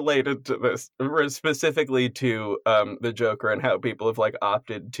related to this, specifically to the Joker and how people have like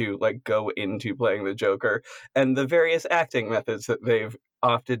opted to like go into playing the Joker and the various acting methods that they've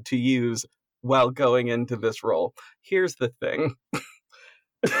opted to use while going into this role. Here's the thing.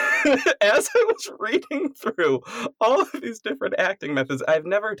 As I was reading through all of these different acting methods, I've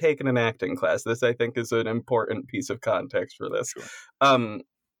never taken an acting class. This, I think, is an important piece of context for this. Sure.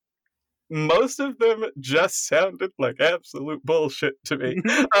 Most of them just sounded like absolute bullshit to me.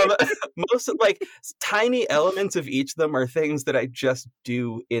 Most of, like, tiny elements of each of them are things that I just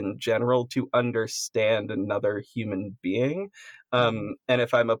do in general to understand another human being. And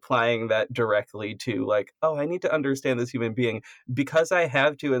if I'm applying that directly to like, oh, I need to understand this human being because I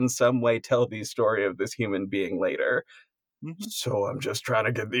have to in some way tell the story of this human being later. So I'm just trying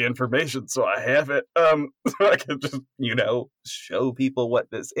to get the information so I have it. So I can just, you know, show people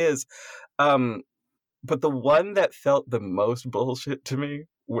what this is. But the one that felt the most bullshit to me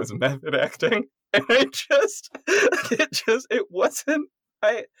was method acting. And it wasn't,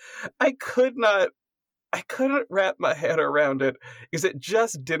 I couldn't wrap my head around it because it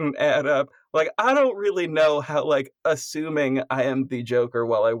just didn't add up. Like, I don't really know how, like, assuming I am the Joker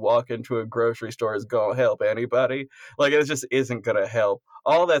while I walk into a grocery store is going to help anybody. Like, it just isn't going to help.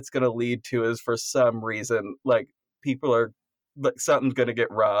 All that's going to lead to is, for some reason, like, people are, like, something's going to get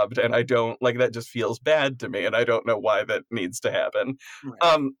robbed, and I don't, like, that just feels bad to me, and I don't know why that needs to happen.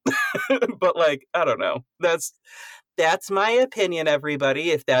 Right. But, like, I don't know. That's my opinion,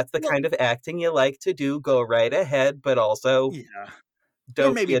 everybody. If that's the kind of acting you like to do, go right ahead. But also,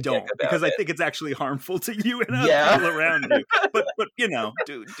 don't because I think it's actually harmful to you and other people around you. But you know,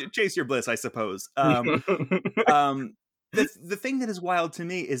 chase your bliss, I suppose. The thing that is wild to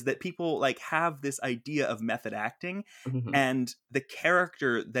me is that people like have this idea of method acting, and the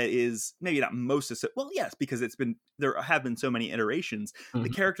character that is maybe not most well, yes, because there have been so many iterations. The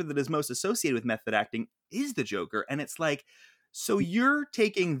character that is most associated with method acting is the Joker, and it's like, so you're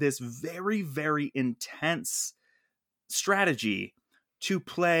taking this very, very intense strategy to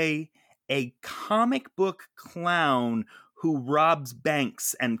play a comic book clown who robs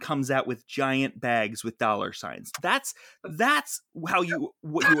banks and comes out with giant bags with dollar signs. That's what you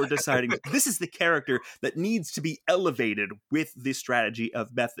are deciding. This is the character that needs to be elevated with the strategy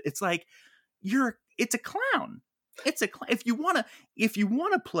of method. It's like it's a clown. If you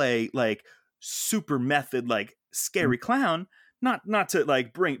wanna play like super method, like scary clown, not to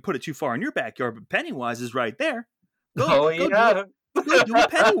like put it too far in your backyard, but Pennywise is right there. Go do a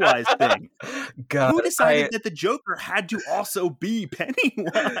Pennywise thing. God, who decided that the Joker had to also be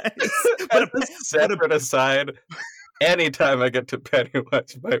Pennywise? But a separate aside, anytime I get to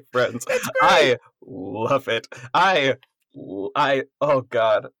Pennywise, my friends, I love it. Oh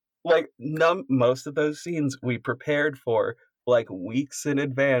God. Like, most of those scenes we prepared for like weeks in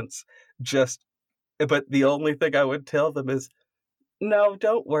advance. But the only thing I would tell them is, no,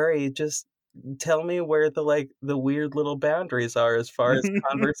 don't worry. Just tell me where the weird little boundaries are as far as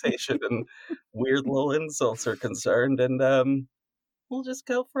conversation and weird little insults are concerned, and we'll just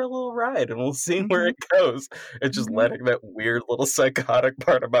go for a little ride and we'll see where it goes. And just letting that weird little psychotic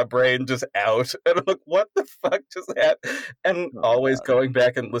part of my brain just out. And I'm like, what the fuck just happened? And always going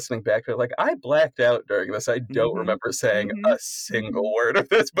back and listening back to it, like, I blacked out during this. I don't remember saying a single word of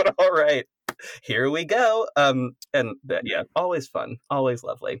this, but all right. Here we go. Always fun, always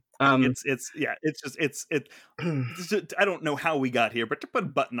lovely. I don't know how we got here, but to put a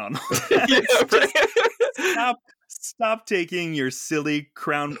button on stop taking your silly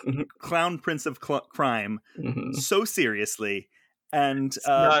clown prince of crime so seriously, and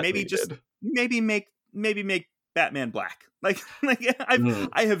maybe make Batman black. I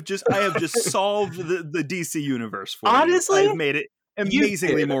have just solved the DC universe for honestly. you. I've made it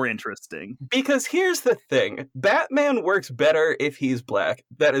amazingly more interesting. Because here's the thing. Batman works better if he's black.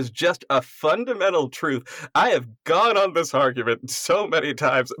 That is just a fundamental truth. I have gone on this argument so many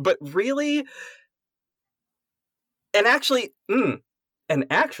times, but really... And actually,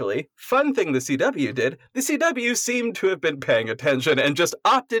 fun thing the CW did, the CW seemed to have been paying attention and just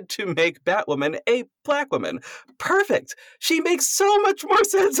opted to make Batwoman a black woman. Perfect! She makes so much more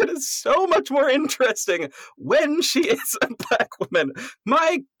sense and is so much more interesting when she is a black woman.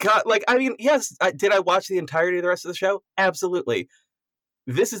 My God, yes, did I watch the entirety of the rest of the show? Absolutely.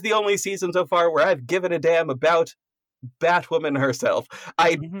 This is the only season so far where I've given a damn about Batwoman herself.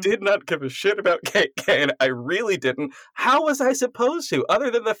 I did not give a shit about Kate Kane. I really didn't. How was I supposed to?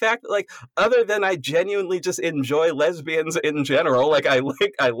 Other than the fact that, I genuinely just enjoy lesbians in general. I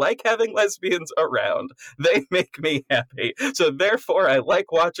like having lesbians around. They make me happy. So therefore, I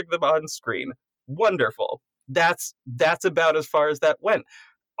like watching them on screen. Wonderful. That's about as far as that went.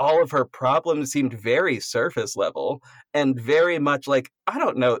 All of her problems seemed very surface level and very much I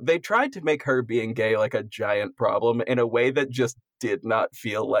don't know, they tried to make her being gay like a giant problem in a way that just did not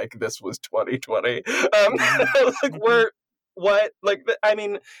feel like this was 2020.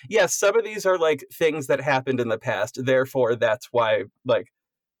 Yes, some of these are things that happened in the past. Therefore, that's why,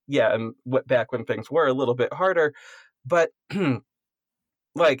 and back when things were a little bit harder. But,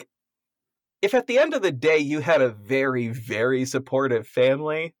 if at the end of the day you had a very, very supportive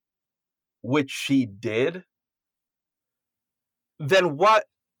family, which she did, then what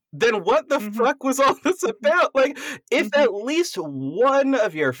the fuck was all this about? If at least one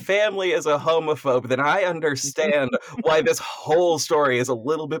of your family is a homophobe, then I understand why this whole story is a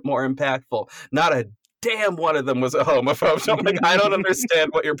little bit more impactful. Not a damn one of them was a homophobe. So I don't understand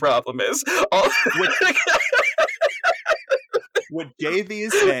what your problem is. What JV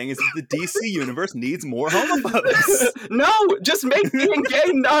is saying is that the DC universe needs more homophobes. No, just make being gay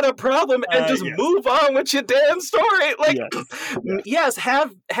not a problem and just move on with your damn story.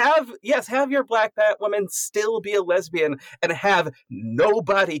 Have your black Batwoman still be a lesbian and have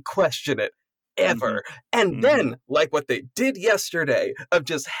nobody question it ever. And then, what they did yesterday, of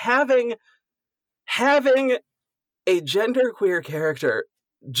just having a genderqueer character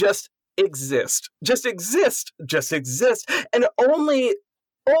just exist, and only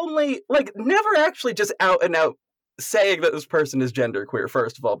never actually just out and out saying that this person is genderqueer,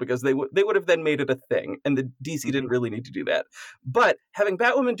 first of all, because they would have then made it a thing, and the DC didn't really need to do that. But having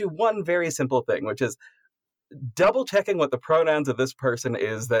Batwoman do one very simple thing, which is double checking what the pronouns of this person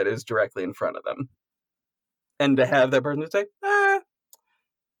is that is directly in front of them, and to have that person say,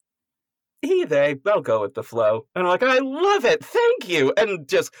 he, they, they'll go with the flow. And I'm I love it. Thank you. And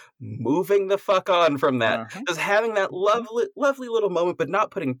just moving the fuck on from that. Just having that lovely little moment, but not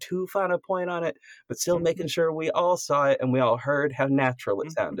putting too fine a point on it, but still making sure we all saw it and we all heard how natural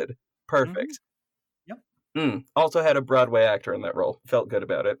it sounded. Perfect. Yep. Also had a Broadway actor in that role. Felt good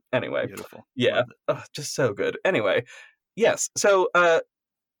about it. Anyway. Beautiful. Yeah. Just so good. Anyway. Yes. So,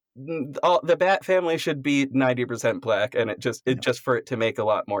 the Bat family should be 90% black, and it just for it to make a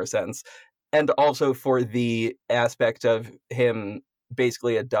lot more sense, and also for the aspect of him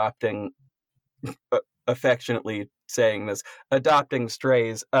basically adopting, affectionately saying this, adopting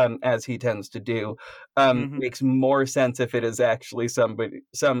strays, as he tends to do, makes more sense if it is actually some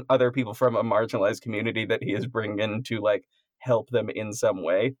other people from a marginalized community that he is bringing in to like help them in some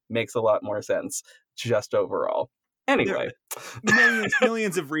way. Makes a lot more sense just overall. Anyway,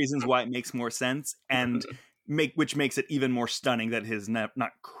 millions of reasons why it makes more sense, and which makes it even more stunning that it has not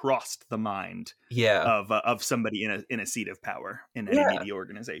crossed the mind of somebody in a seat of power in any media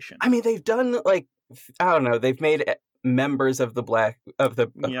organization. I mean, they've done like, I don't know, they've made members of the black of the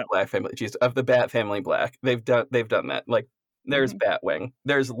Black family, of the Bat family black. They've done that. Like, there's Batwing.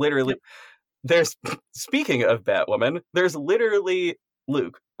 There's literally there's, speaking of Batwoman, there's literally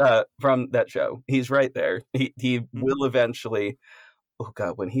Luke from that show. He's right there. He will eventually. Oh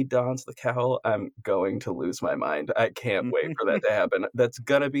God, when he dons the cowl, I'm going to lose my mind. I can't wait for that to happen. That's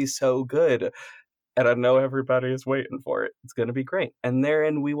gonna be so good. And I know everybody is waiting for it. It's gonna be great. And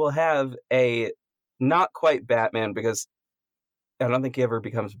therein we will have a not quite Batman, because I don't think he ever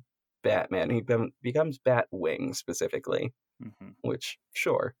becomes Batman. He becomes Batwing specifically. Which,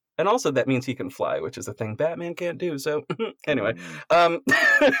 sure. And also that means he can fly, which is a thing Batman can't do. So anyway,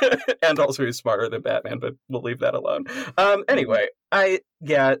 and also he's smarter than Batman, but we'll leave that alone. Anyway,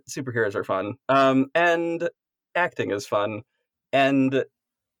 superheroes are fun, and acting is fun, and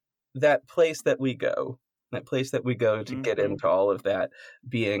that place that we go to get into all of that,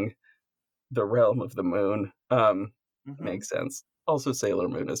 being the realm of the moon, makes sense. Also, Sailor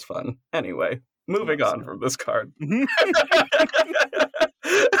Moon is fun. Anyway, moving on from this card.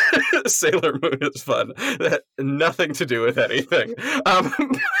 Sailor Moon is fun. Nothing to do with anything.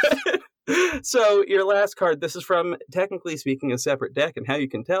 So your last card, this is from, technically speaking, a separate deck, and how you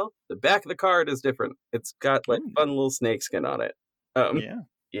can tell, the back of the card is different. It's got like fun little snakeskin on it.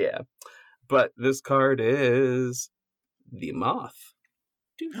 Yeah. But this card is the Moth.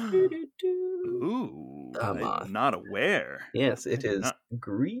 Ooh, I'm not aware. Yes, it is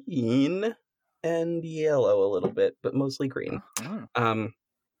green and yellow a little bit, but mostly green. And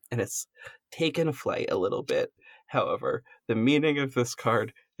it's taken flight a little bit. However, the meaning of this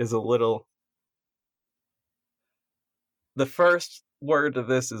card is a little... The first word of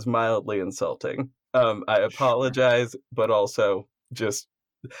this is mildly insulting. I apologize, but also just...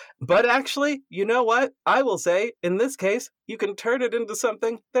 But actually, you know what? I will say, in this case, you can turn it into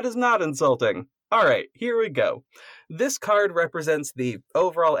something that is not insulting. All right, here we go. This card represents the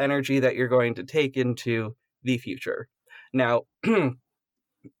overall energy that you're going to take into the future. Now,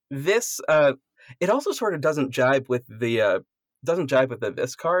 this it also sort of doesn't jibe with the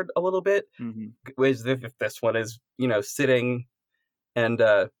this card a little bit. Which if this one is, sitting and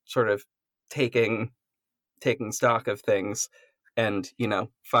sort of taking stock of things and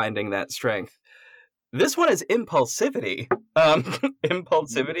finding that strength. This one is impulsivity.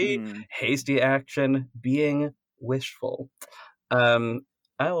 Impulsivity, hasty action, being wishful.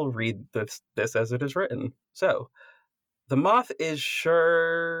 I'll read this as it is written. So, the moth is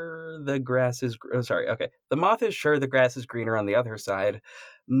sure the grass is... The moth is sure the grass is greener on the other side.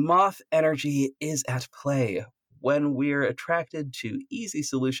 Moth energy is at play when we're attracted to easy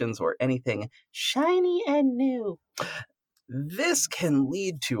solutions or anything shiny and new. This can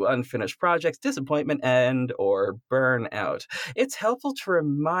lead to unfinished projects, disappointment, and or burnout. It's helpful to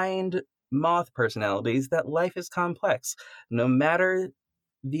remind moth personalities that life is complex. No matter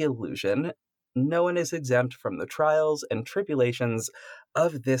the illusion, no one is exempt from the trials and tribulations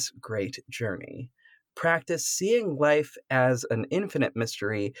of this great journey. Practice seeing life as an infinite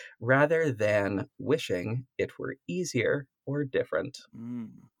mystery rather than wishing it were easier or different.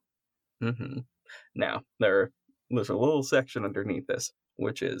 Now, there's a little section underneath this,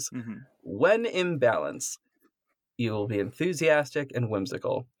 which is, when in balance, you will be enthusiastic and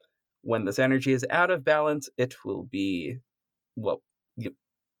whimsical. When this energy is out of balance, it will be,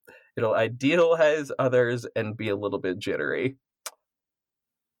 it'll idealize others and be a little bit jittery.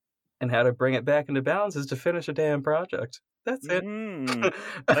 And how to bring it back into balance is to finish a damn project. That's it.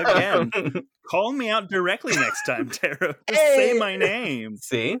 Again, call me out directly next time, Tara. Just say my name.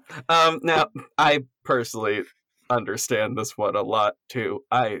 See? Now, I personally understand this one a lot, too.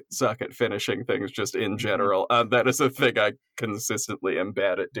 I suck at finishing things just in general. That is a thing I consistently am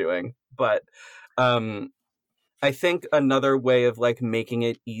bad at doing. But I think another way of making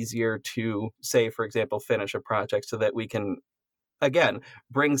it easier to, say, for example, finish a project so that we can, again,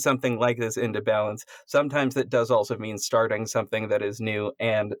 bring something like this into balance. Sometimes that does also mean starting something that is new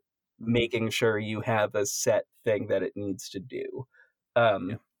and making sure you have a set thing that it needs to do.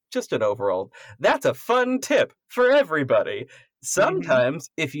 just an overall, that's a fun tip for everybody. Mm-hmm. Sometimes,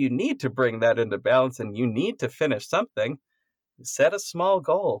 if you need to bring that into balance and you need to finish something, set a small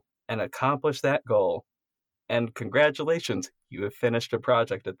goal and accomplish that goal. And congratulations, you have finished a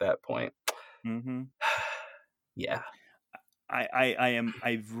project at that point. Mm-hmm. Yeah. I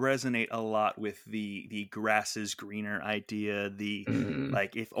resonate a lot with the grass is greener idea.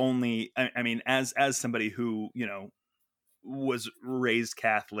 Like, if only, I mean, as somebody who, you know, was raised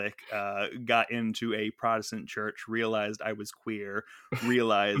Catholic, got into a Protestant church, realized I was queer,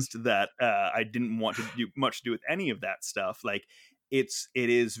 realized that I didn't want to do much to do with any of that stuff. Like, it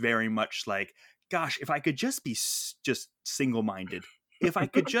is very much like, gosh, if I could just be just single-minded, if I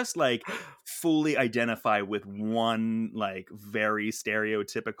could just like fully identify with one like very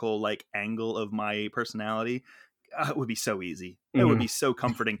stereotypical like angle of my personality, it would be so easy. It would be so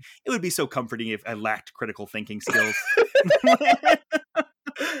comforting. It would be so comforting if I lacked critical thinking skills.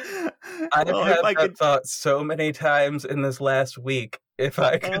 I've had that thought so many times in this last week. If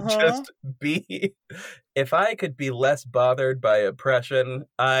I could just be, if I could be less bothered by oppression,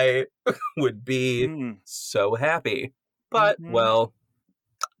 I would be so happy. But, well,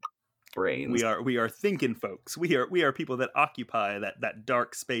 brains. We are thinking folks. We are people that occupy that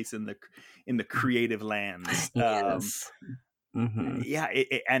dark space in the creative lands. Yes. Yeah,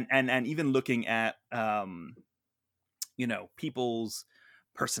 and even looking at you know, people's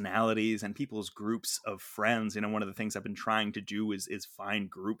personalities and people's groups of friends. You know, one of the things I've been trying to do is find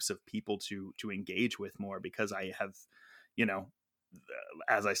groups of people to engage with more, because I have, you know,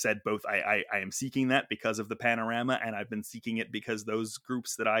 as I said, both I am seeking that because of the panorama, and I've been seeking it because those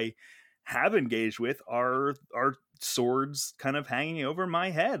groups that I have engaged with are swords kind of hanging over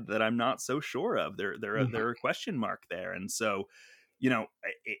my head that I'm not so sure of. They're a question mark there. And so, you know,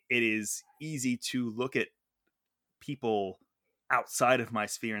 it is easy to look at people outside of my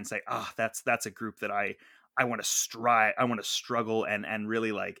sphere and say, that's a group that I want to struggle and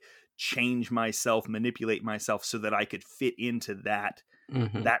really like change myself, manipulate myself so that I could fit into that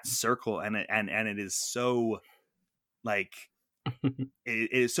circle. And it is so like,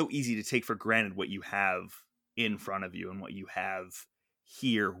 it is so easy to take for granted what you have in front of you and what you have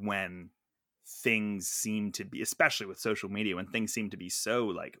here when things seem to be, especially with social media, when things seem to be so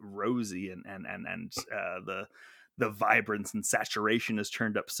like rosy and the vibrance and saturation is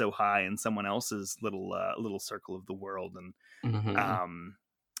turned up so high in someone else's little circle of the world. And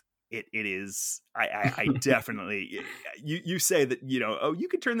it is, I definitely, you say that, you know, oh, you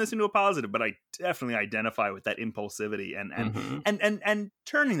could turn this into a positive, but I definitely identify with that impulsivity and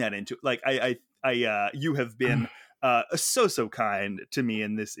turning that into like, you have been so kind to me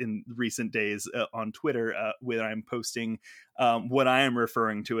in recent days on Twitter, where I'm posting what I am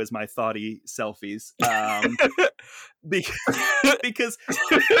referring to as my thoughty selfies, because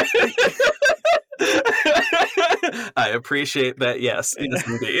I appreciate that. Yes,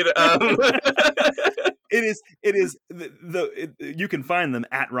 indeed. It is you can find them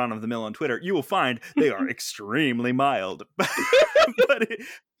at Ron of the Mill on Twitter. You will find they are extremely mild, but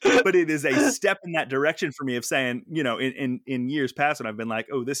it is a step in that direction for me of saying, you know, in years past when I've been like,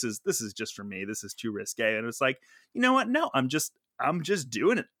 oh, this is just for me, this is too risque, and it's like, you know what? No, I'm just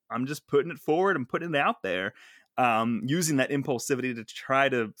doing it. I'm just putting it forward and putting it out there. Using that impulsivity to try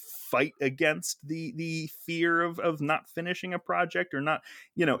to fight against the fear of not finishing a project, or not,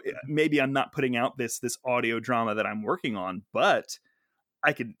 you know, maybe I'm not putting out this audio drama that I'm working on, but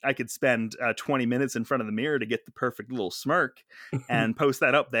I could spend 20 minutes in front of the mirror to get the perfect little smirk and post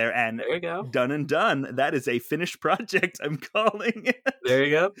that up there, and there you go. Done and done. That is a finished project, I'm calling it. There you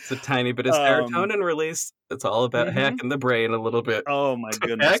go. It's a tiny bit of serotonin release. It's all about hacking the brain a little bit. Oh my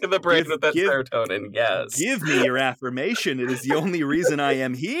goodness. Hacking the brain with that serotonin, yes. Give me your affirmation. It is the only reason I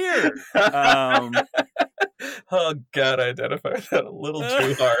am here. Oh God, I identified that a little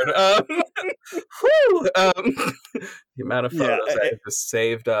too hard. The amount of photos I have just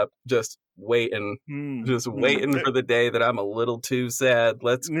saved up, just waiting for the day that I'm a little too sad.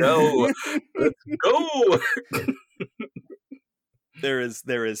 Let's go. Let's go. There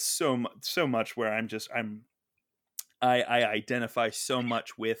is so much where I identify so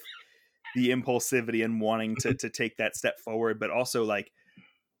much with the impulsivity and wanting to take that step forward, but also like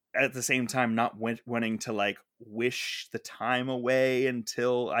at the same time not wanting to like wish the time away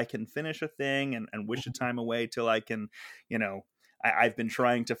until I can finish a thing, and wish the time away till I can, you know, I've been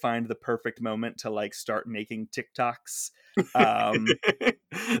trying to find the perfect moment to like start making TikToks.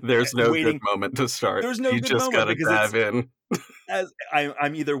 There's no good moment to start. There's no you good just moment gotta dive in. as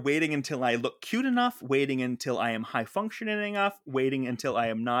I'm either waiting until I look cute enough, waiting until I am high functioning enough, waiting until I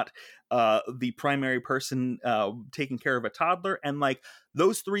am not the primary person taking care of a toddler, and like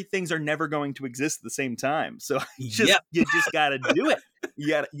those three things are never going to exist at the same time. So Yep. you just got to do it.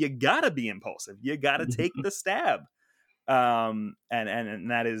 You gotta be impulsive. You gotta take the stab. And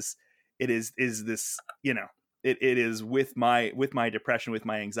that is this, you know, it is with my depression, with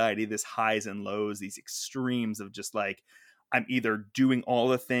my anxiety, this highs and lows, these extremes of just like I'm either doing all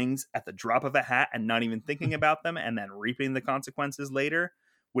the things at the drop of a hat and not even thinking about them and then reaping the consequences later,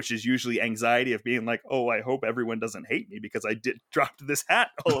 which is usually anxiety of being like, oh, I hope everyone doesn't hate me because I did dropped this hat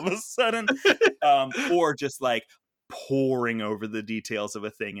all of a sudden, or just like poring over the details of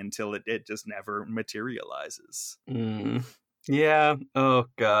a thing until it just never materializes. Yeah. Oh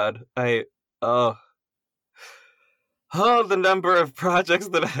God. The number of projects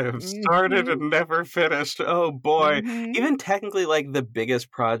that I have started and never finished. Oh boy. Even technically, like the biggest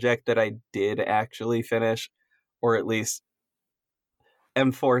project that I did actually finish, or at least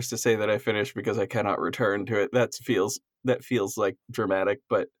am forced to say that I finished because I cannot return to it. That feels like dramatic,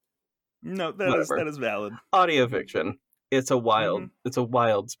 but no, whatever. that is valid. Audio fiction. It's a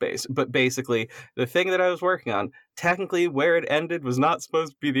wild space. But basically, the thing that I was working on, technically where it ended was not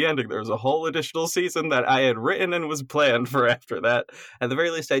supposed to be the ending. There was a whole additional season that I had written and was planned for after that. At the very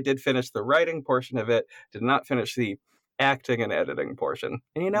least, I did finish the writing portion of it, did not finish the acting and editing portion.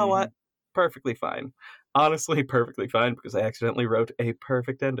 And you know what? Perfectly fine. Honestly, perfectly fine, because I accidentally wrote a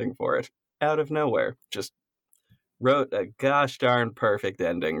perfect ending for it. Out of nowhere. Just wrote a gosh darn perfect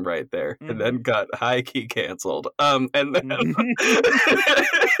ending right there, and then got high key canceled. And then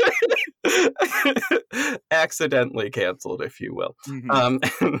accidentally canceled, if you will. And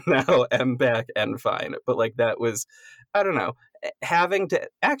now I'm back and fine. But like that was, I don't know, having to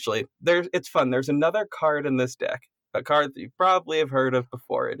actually it's fun. There's another card in this deck, a card that you probably have heard of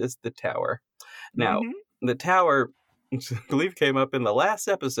before. It is the Tower. Now, the Tower, I believe, came up in the last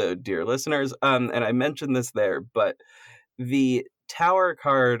episode, dear listeners, and I mentioned this there, but the Tower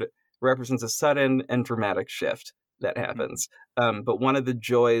card represents a sudden and dramatic shift that happens. But one of the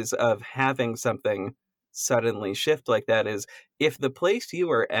joys of having something suddenly shift like that is if the place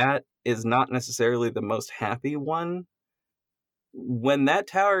you are at is not necessarily the most happy one, when that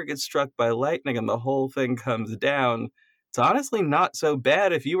tower gets struck by lightning and the whole thing comes down, it's honestly not so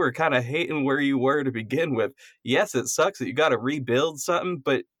bad if you were kind of hating where you were to begin with. Yes, it sucks that you got to rebuild something,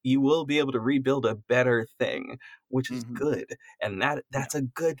 but you will be able to rebuild a better thing, which is good. And that's a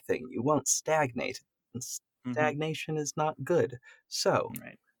good thing. You won't stagnate. And stagnation is not good. So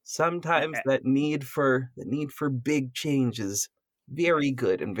sometimes that need for big change is very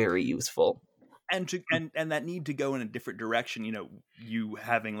good and very useful. And that need to go in a different direction, you know, you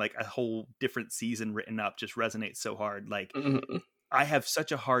having like a whole different season written up just resonates so hard. Like I have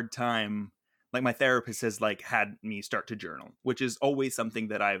such a hard time, like my therapist has like had me start to journal, which is always something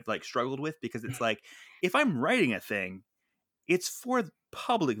that I've like struggled with, because it's like, if I'm writing a thing, it's for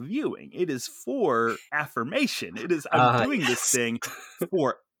public viewing. It is for affirmation. It is, I'm doing this thing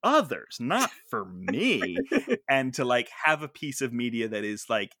for others, not for me. And to like have a piece of media that is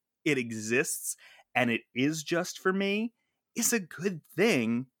like, it exists and it is just for me is a good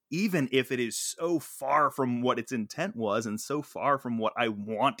thing, even if it is so far from what its intent was and so far from what I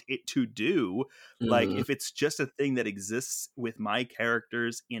want it to do. Like if it's just a thing that exists with my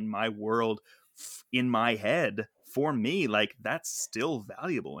characters in my world, in my head, for me, like that's still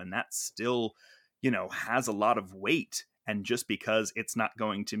valuable and that still, you know, has a lot of weight. And just because it's not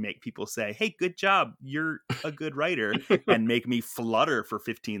going to make people say, hey, good job, you're a good writer, and make me flutter for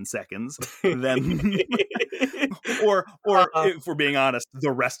 15 seconds, then, or if we're being honest,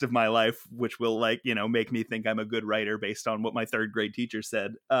 the rest of my life, which will like, you know, make me think I'm a good writer based on what my third grade teacher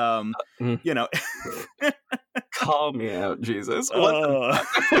said, you know. Call me out, Jesus. All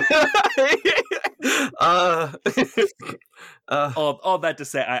that to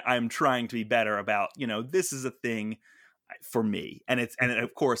say, I'm trying to be better about, you know, this is a thing for me, and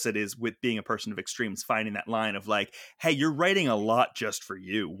of course it is with being a person of extremes, finding that line of like, hey, you're writing a lot just for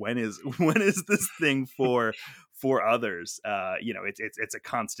you. When is this thing for others? You know, it's a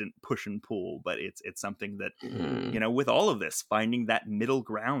constant push and pull, but it's something that you know, with all of this, finding that middle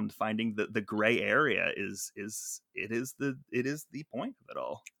ground, finding the gray area is the point of it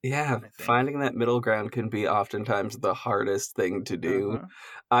all. Yeah, finding that middle ground can be oftentimes the hardest thing to do.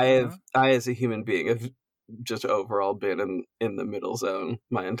 I as a human being have just overall been in the middle zone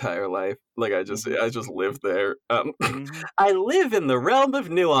my entire life. Like I just live there. I live in the realm of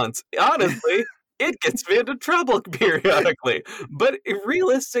nuance. Honestly, it gets me into trouble periodically. But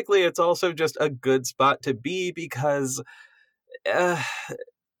realistically, it's also just a good spot to be, because uh,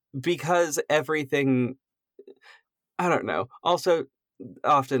 because everything, I don't know. Also,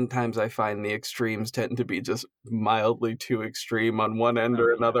 oftentimes I find the extremes tend to be just mildly too extreme on one end Oh or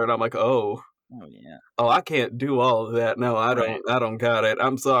yeah. another, and I'm like, oh, Oh yeah. I can't do all of that. No, Right. I don't got it.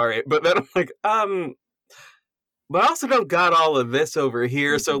 I'm sorry. But then I'm like, but I also don't got all of this over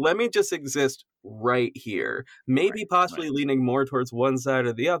here, so Mhm. let me just exist right here. Maybe Right. possibly Right. leaning more towards one side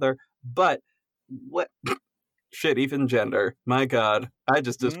or the other, but what shit, even gender. My God. Mhm. I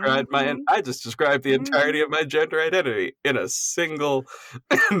just described the entirety Mhm. of my gender identity in a single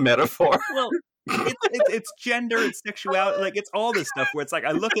metaphor. Well, it's gender, it's sexuality, like it's all this stuff where it's like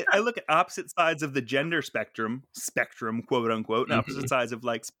I look at opposite sides of the gender spectrum, quote unquote, and opposite Mhm. sides of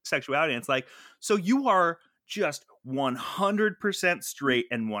like sexuality. And it's like, so you are just 100% straight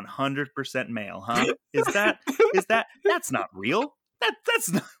and 100% male, huh? Is that that's not real?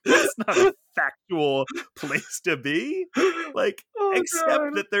 That's not a factual place to be. Like, Oh except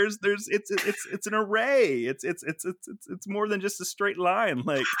God. that there's it's an array. It's more than just a straight line.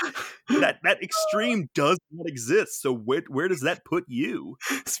 Like that extreme does not exist. So where does that put you?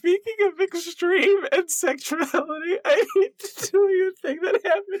 Speaking of extreme and sexuality, I need to tell you a thing that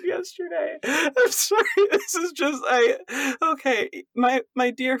happened yesterday. I'm sorry, this is just okay.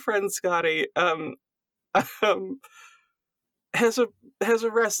 My dear friend Scotty um has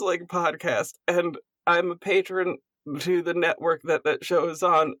a wrestling podcast, and I'm a patron to the network that show is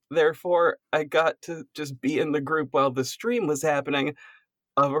on. Therefore, I got to just be in the group while the stream was happening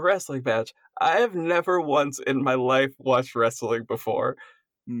of a wrestling match. I have never once in my life watched wrestling before.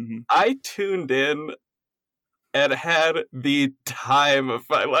 Mm-hmm. I tuned in and had the time of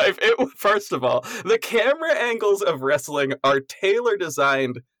my life. First of all, the camera angles of wrestling are tailor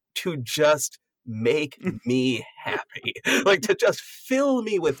designed to just make me happy, like to just fill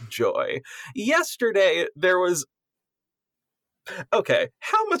me with joy. Yesterday, there was okay.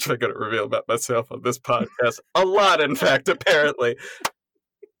 How much am I going to reveal about myself on this podcast? A lot, in fact, apparently.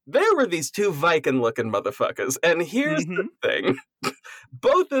 There were these two Viking-looking motherfuckers, and here's the Mm-hmm. thing.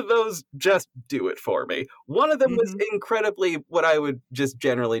 Both of those just do it for me. One of them was Mm-hmm. incredibly what I would just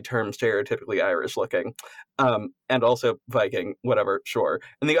generally term stereotypically Irish looking, and also Viking, whatever, sure.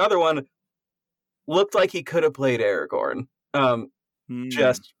 And the other one looked like he could have played Aragorn. Mm-hmm.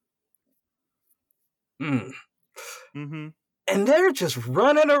 Just, mm. Mm-hmm. And they're just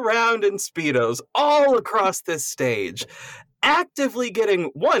running around in Speedos all across this stage, actively getting,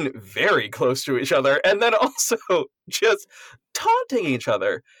 one, very close to each other, and then also just taunting each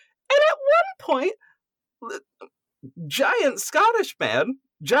other. And at one point, giant Scottish Aragorn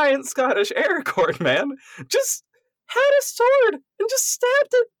man, just had a sword and just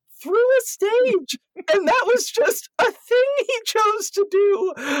stabbed it through a stage. And that was just a thing he chose to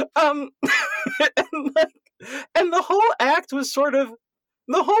do. And, and the whole act was sort of,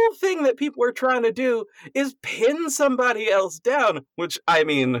 the whole thing that people were trying to do is pin somebody else down, which, I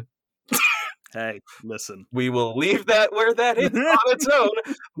mean, Hey, listen. we will leave that where that is on its own.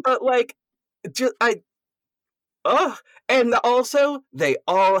 But, like, just, oh, and also, they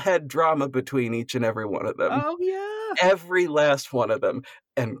all had drama between each and every one of them. Oh yeah. Every last one of them.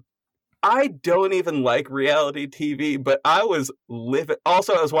 And I don't even like reality TV, but I was living.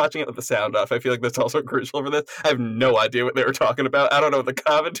 Also, I was watching it with the sound off. I feel like that's also crucial for this. I have no idea what they were talking about. I don't know what the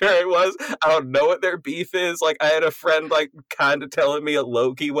commentary was. I don't know what their beef is. Like, I had a friend, like, kind of telling me at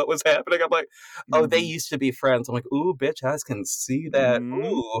low-key what was happening. I'm like, oh, they Mm-hmm. used to be friends. I'm like, ooh, bitch, I can see that. Mm-hmm.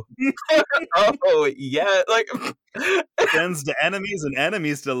 Ooh. Oh, yeah. Like, Friends to enemies and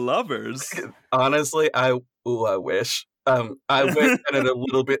enemies to lovers. honestly, I wish. I wish that it a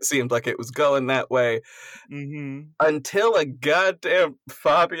little bit seemed like it was going that way Mm-hmm. until a goddamn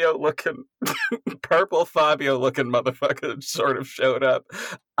purple Fabio looking motherfucker sort of showed up.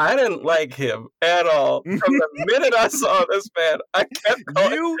 I didn't like him at all. From the minute I saw this man, I kept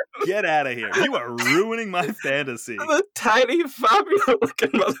calling You get out of here. You are ruining my fantasy. the tiny Fabio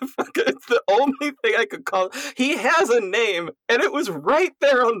looking motherfucker. It's the only thing I could call. He has a name, and it was right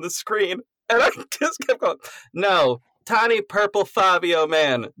there on the screen. And I just kept going, no, tiny purple Fabio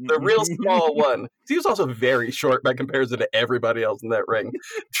man, the real small one. He was also very short by comparison to everybody else in that ring.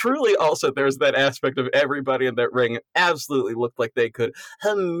 Truly, also, there's that aspect of everybody in that ring absolutely looked like they could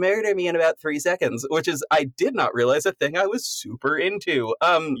murder me in about 3 seconds, which is, I did not realize, a thing I was super into.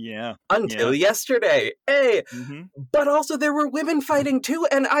 Yeah. Until yesterday. Hey, Mm-hmm. but also there were women fighting too,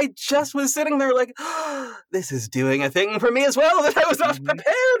 and I just was sitting there like, oh, this is doing a thing for me as well that I was not prepared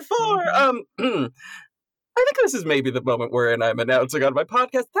for. I think this is maybe the moment wherein I'm announcing on my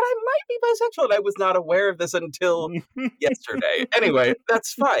podcast that I might be bisexual, and I was not aware of this until yesterday. Anyway,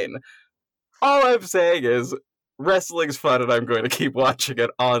 that's fine. All I'm saying is, wrestling's fun and I'm going to keep watching it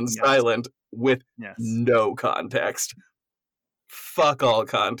on silent with no context. Fuck all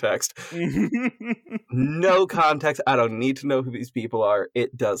context. No context. I don't need to know who these people are.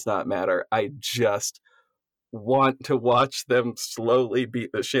 It does not matter. I just want to watch them slowly beat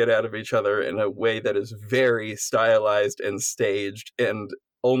the shit out of each other in a way that is very stylized and staged, and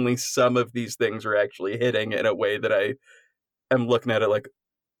only some of these things are actually hitting in a way that I am looking at it like,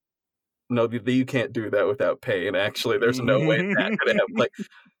 no, you can't do that without pain. Actually, there's no way that could have, like,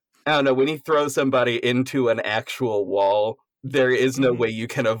 I don't know, when he throws somebody into an actual wall, there is no way you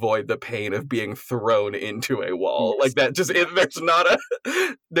can avoid the pain of being thrown into a wall. Like, that just,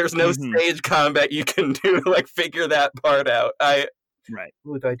 there's no stage combat you can do to, like, figure that part out. Right.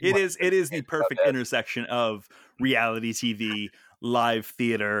 It is the perfect intersection of reality TV, live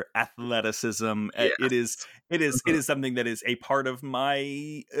theater, athleticism. Yes. It is something that is a part of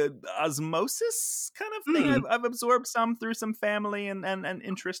my osmosis kind of thing. I've absorbed some through some family and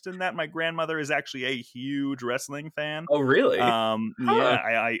interest in that. My grandmother is actually a huge wrestling fan. Oh, really? Yeah.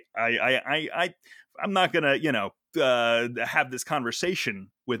 I'm not gonna, have this conversation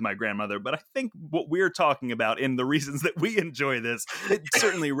with my grandmother, but I think what we're talking about and the reasons that we enjoy this, it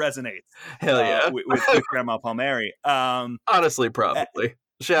certainly resonates. Hell yeah, with Grandma Palmieri. Honestly, probably.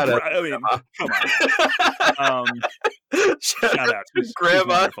 Shout out, come on. Shout out to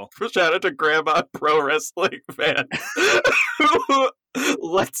Grandma. Shout out to Grandma Pro Wrestling fan.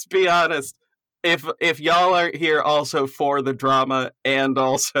 Let's be honest. If y'all aren't here also for the drama and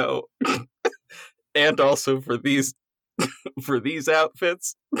also for these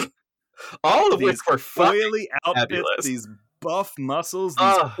outfits, all of these which were oily outfits, fabulous. These buff muscles,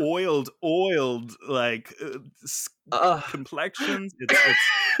 these oiled like complexions. It's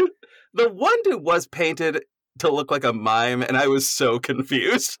the one dude was painted to look like a mime, and I was so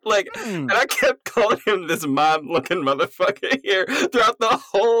confused. Like, and I kept calling him this mime-looking motherfucker here throughout the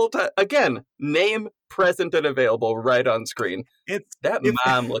whole time. Again, name present and available right on screen. It's that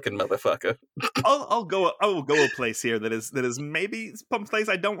mime-looking motherfucker. I will go a place here that is maybe some place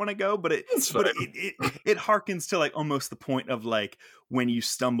I don't want to go, but it harkens to like almost the point of like when you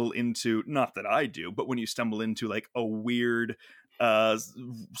stumble into, not that I do, but when you stumble into like a weird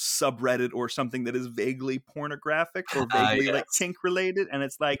subreddit or something that is vaguely pornographic or vaguely like kink related, and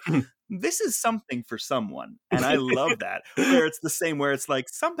it's like this is something for someone, and I love that. Where it's the same, where it's like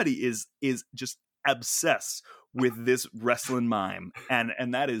somebody is just obsessed with this wrestling mime,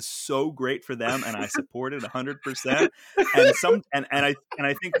 and that is so great for them, and I support it 100%. And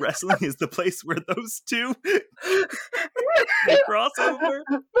I think wrestling is the place where those two they cross over.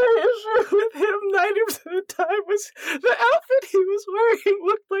 My issue with him 90% of the time was the outfit he was wearing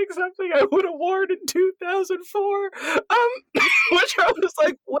looked like something I would have worn in 2004. Which I was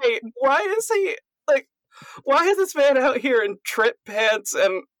like, wait, why is this man out here in trip pants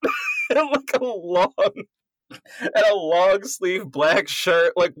and like a long sleeve black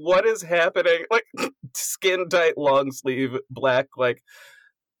shirt? Like, what is happening? Like, skin tight long sleeve black, like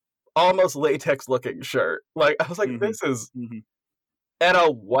almost latex looking shirt. Like, I was like, this is and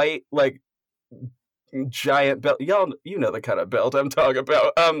a white like giant belt. Y'all, you know the kind of belt I'm talking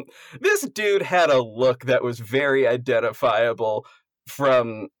about. This dude had a look that was very identifiable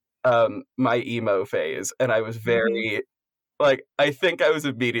from my emo phase, and I was very like, I think I was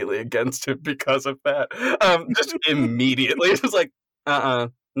immediately against it because of that. Just immediately. It was like,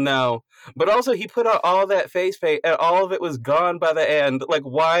 no. But also, he put on all that face paint, and all of it was gone by the end. Like,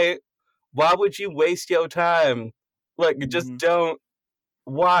 why would you waste your time? Like, just don't.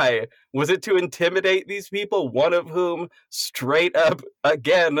 Why? Was it to intimidate these people? One of whom, straight up,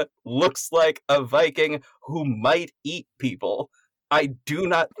 again, looks like a Viking who might eat people. I do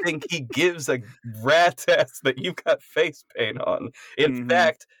not think he gives a rat's ass that you've got face paint on. In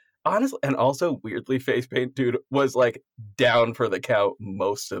fact, honestly, and also weirdly, face paint dude was like down for the count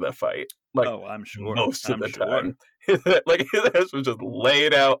most of the fight. Like, I'm sure. Most of the time. Like, his ass was just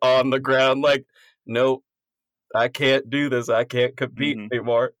laid out on the ground like, nope, I can't do this. I can't compete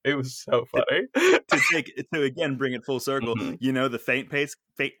anymore. It was so funny. To again bring it full circle, the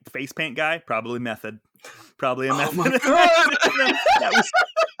face paint guy, probably a method. Oh my God.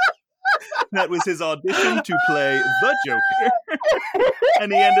 that was his audition to play the Joker,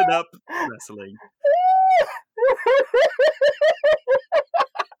 and he ended up wrestling.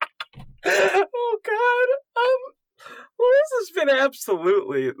 Oh God. Well, this has been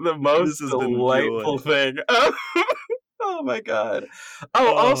absolutely the most delightful thing. Oh my God.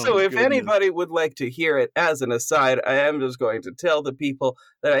 Also, if anybody would like to hear it as an aside, I am just going to tell the people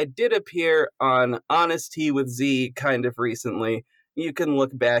that I did appear on Honest Tea with Z kind of recently, you can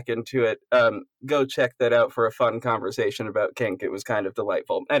look back into it. Go check that out for a fun conversation about kink. It was kind of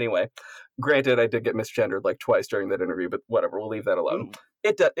delightful. Anyway, granted, I did get misgendered like twice during that interview, but whatever, we'll leave that alone. Ooh,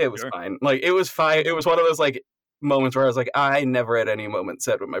 It was sure. fine. Like, it was fine. It was one of those, like, moments where I was like, I never at any moment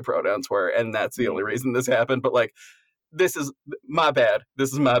said what my pronouns were, and that's the only reason this happened. But, like, this is my bad.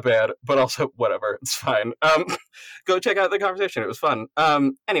 This is my bad. But also, whatever. It's fine. Go check out the conversation. It was fun.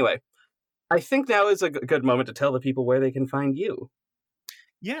 Anyway, I think now is a good moment to tell the people where they can find you.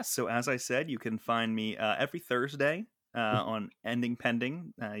 Yes, so as I said, you can find me every Thursday on Ending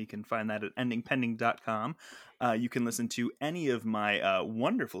Pending. You can find that at endingpending.com. You can listen to any of my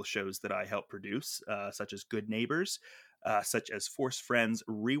wonderful shows that I help produce, such as Good Neighbors, such as Force Friends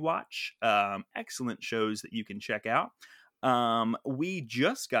Rewatch. Excellent shows that you can check out. We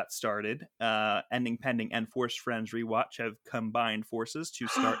just got started. Ending Pending and Force Friends Rewatch have combined forces to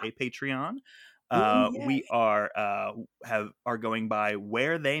start a Patreon. We are going by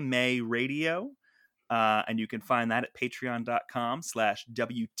Where They May Radio, and you can find that at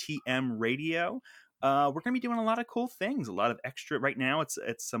patreon.com/WTM Radio. We're going to be doing a lot of cool things, a lot of extra. Right now, it's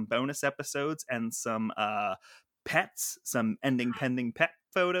some bonus episodes and some pets, some Ending Pending pet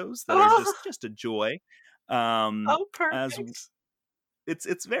photos that are just a joy. Perfect.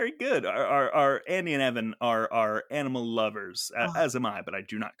 It's very good. Our Andy and Evan are animal lovers, as am I, but I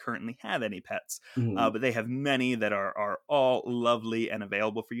do not currently have any pets. But they have many that are all lovely and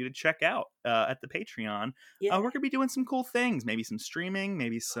available for you to check out at the Patreon. We're going to be doing some cool things, maybe some streaming,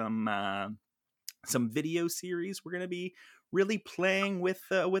 maybe some video series. We're going to be really playing with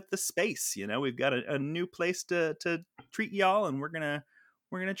the space. You know, we've got a new place to treat y'all, and we're gonna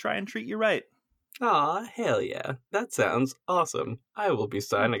try and treat you right. Aw, hell yeah. That sounds awesome. I will be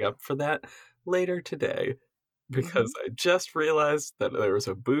signing up for that later today because I just realized that there was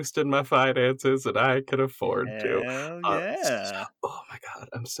a boost in my finances and I could afford to. Hell yeah. Oh my god,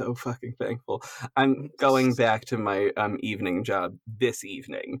 I'm so fucking thankful. I'm going back to my evening job this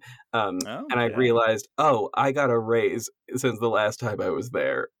evening. And I realized, I got a raise since the last time I was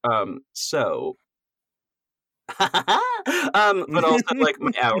there. So but also, like,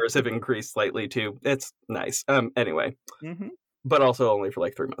 my hours have increased slightly too. It's nice. Anyway, but also only for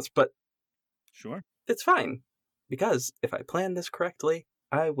like 3 months. But sure, it's fine because if I plan this correctly,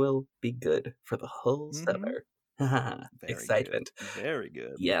 I will be good for the whole summer. Excitement. Good. Very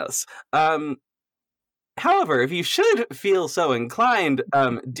good. Yes. However, if you should feel so inclined,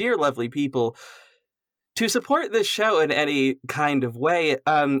 dear lovely people, to support this show in any kind of way,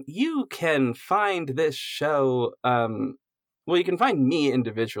 you can find this show, you can find me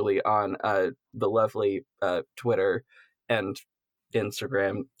individually on the lovely Twitter and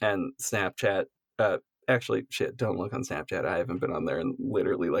Instagram and Snapchat. Actually, shit, don't look on Snapchat. I haven't been on there in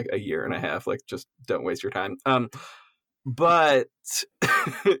literally like a year and a half. Like, just don't waste your time. But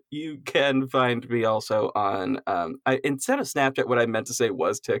you can find me also on instead of Snapchat, what I meant to say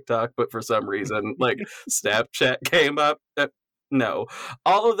was TikTok, but for some reason like Snapchat came up. No,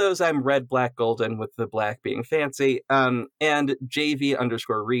 all of those I'm red, black, golden, with the black being fancy. And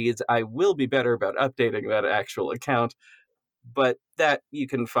JV_reads. I will be better about updating that actual account, but that you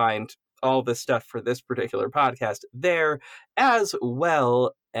can find all the stuff for this particular podcast there, as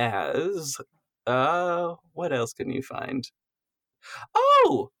well as what else can you find?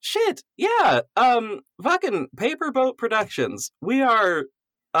 Oh, shit. Yeah. Fucking Paperboat Productions. We are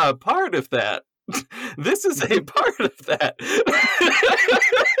a part of that. This is a part of that.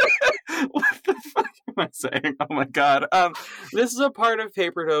 What the fuck am I saying? Oh my god. This is a part of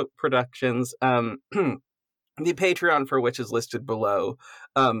Paperboat Productions. The Patreon for which is listed below.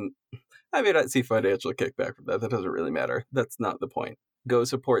 I may not see financial kickback from that. That doesn't really matter. That's not the point. Go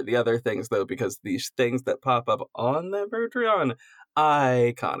support the other things, though, because these things that pop up on the Patreon,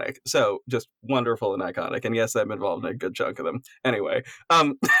 iconic. So, just wonderful and iconic. And yes, I'm involved in a good chunk of them. Anyway,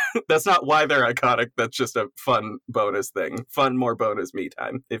 that's not why they're iconic. That's just a fun bonus thing. More bonus me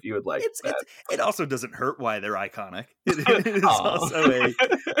time, if you would like that. It also doesn't hurt why they're iconic. It is also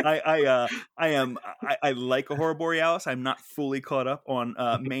I like a Horror Borealis. I'm not fully caught up on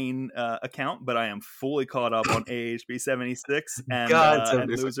main account, but I am fully caught up on AHB 76 and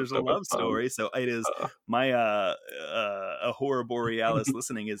Losers a Love Story. So it is my a Horror Borealis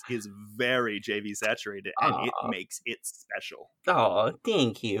listening is very JV saturated, and it makes it special. Oh,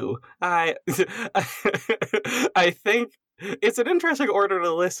 thank you. I think it's an interesting order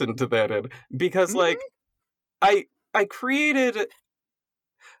to listen to that in, because like I created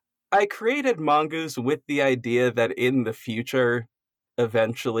Mongoose with the idea that in the future,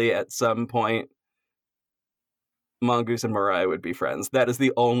 eventually at some point, Mongoose and Mariah would be friends. That is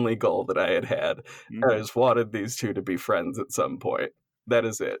the only goal that I had. I just wanted these two to be friends at some point. That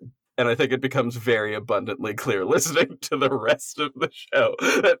is it. And I think it becomes very abundantly clear listening to the rest of the show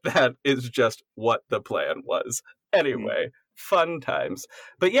that is just what the plan was. Anyway, fun times.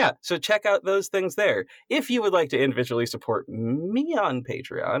 But yeah, so check out those things there. If you would like to individually support me on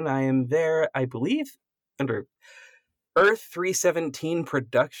Patreon, I am there, I believe, under Earth 317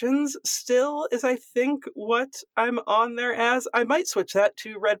 Productions still is, I think, what I'm on there as. I might switch that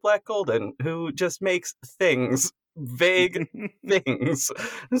to Red Black Golden, who just makes things. Vague things.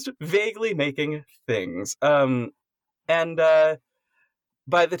 Just vaguely making things. And by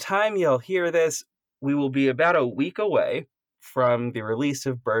the time you'll hear this, we will be about a week away from the release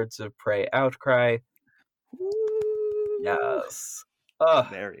of Birds of Prey Outcry. Ooh. Yes.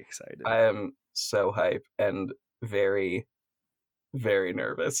 Very excited. I am so hype and very, very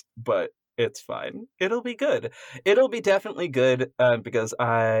nervous, but it's fine. It'll be good. It'll be definitely good because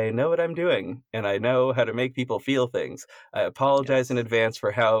I know what I'm doing and I know how to make people feel things. I apologize in advance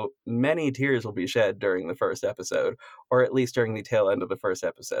for how many tears will be shed during the first episode, or at least during the tail end of the first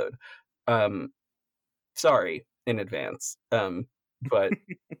episode. Sorry in advance, but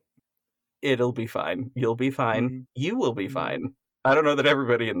it'll be fine. You'll be fine. You will be fine. I don't know that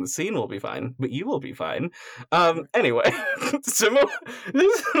everybody in the scene will be fine, but you will be fine. Anyway, this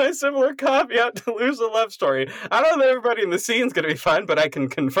is my similar caveat to Lose a Love Story. I don't know that everybody in the scene's going to be fine, but I can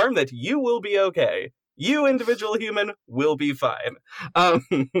confirm that you will be okay. You, individual human, will be fine.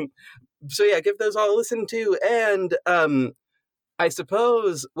 So yeah, give those all a listen to, and I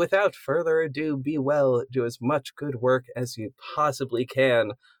suppose, without further ado, be well, do as much good work as you possibly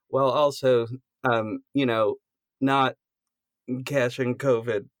can, while also, not catching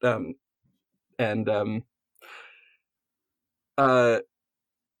COVID,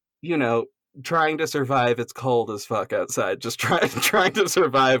 trying to survive. It's cold as fuck outside. Just trying to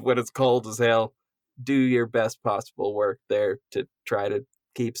survive when it's cold as hell. Do your best possible work there to try to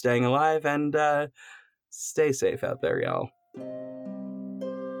keep staying alive, and stay safe out there, y'all.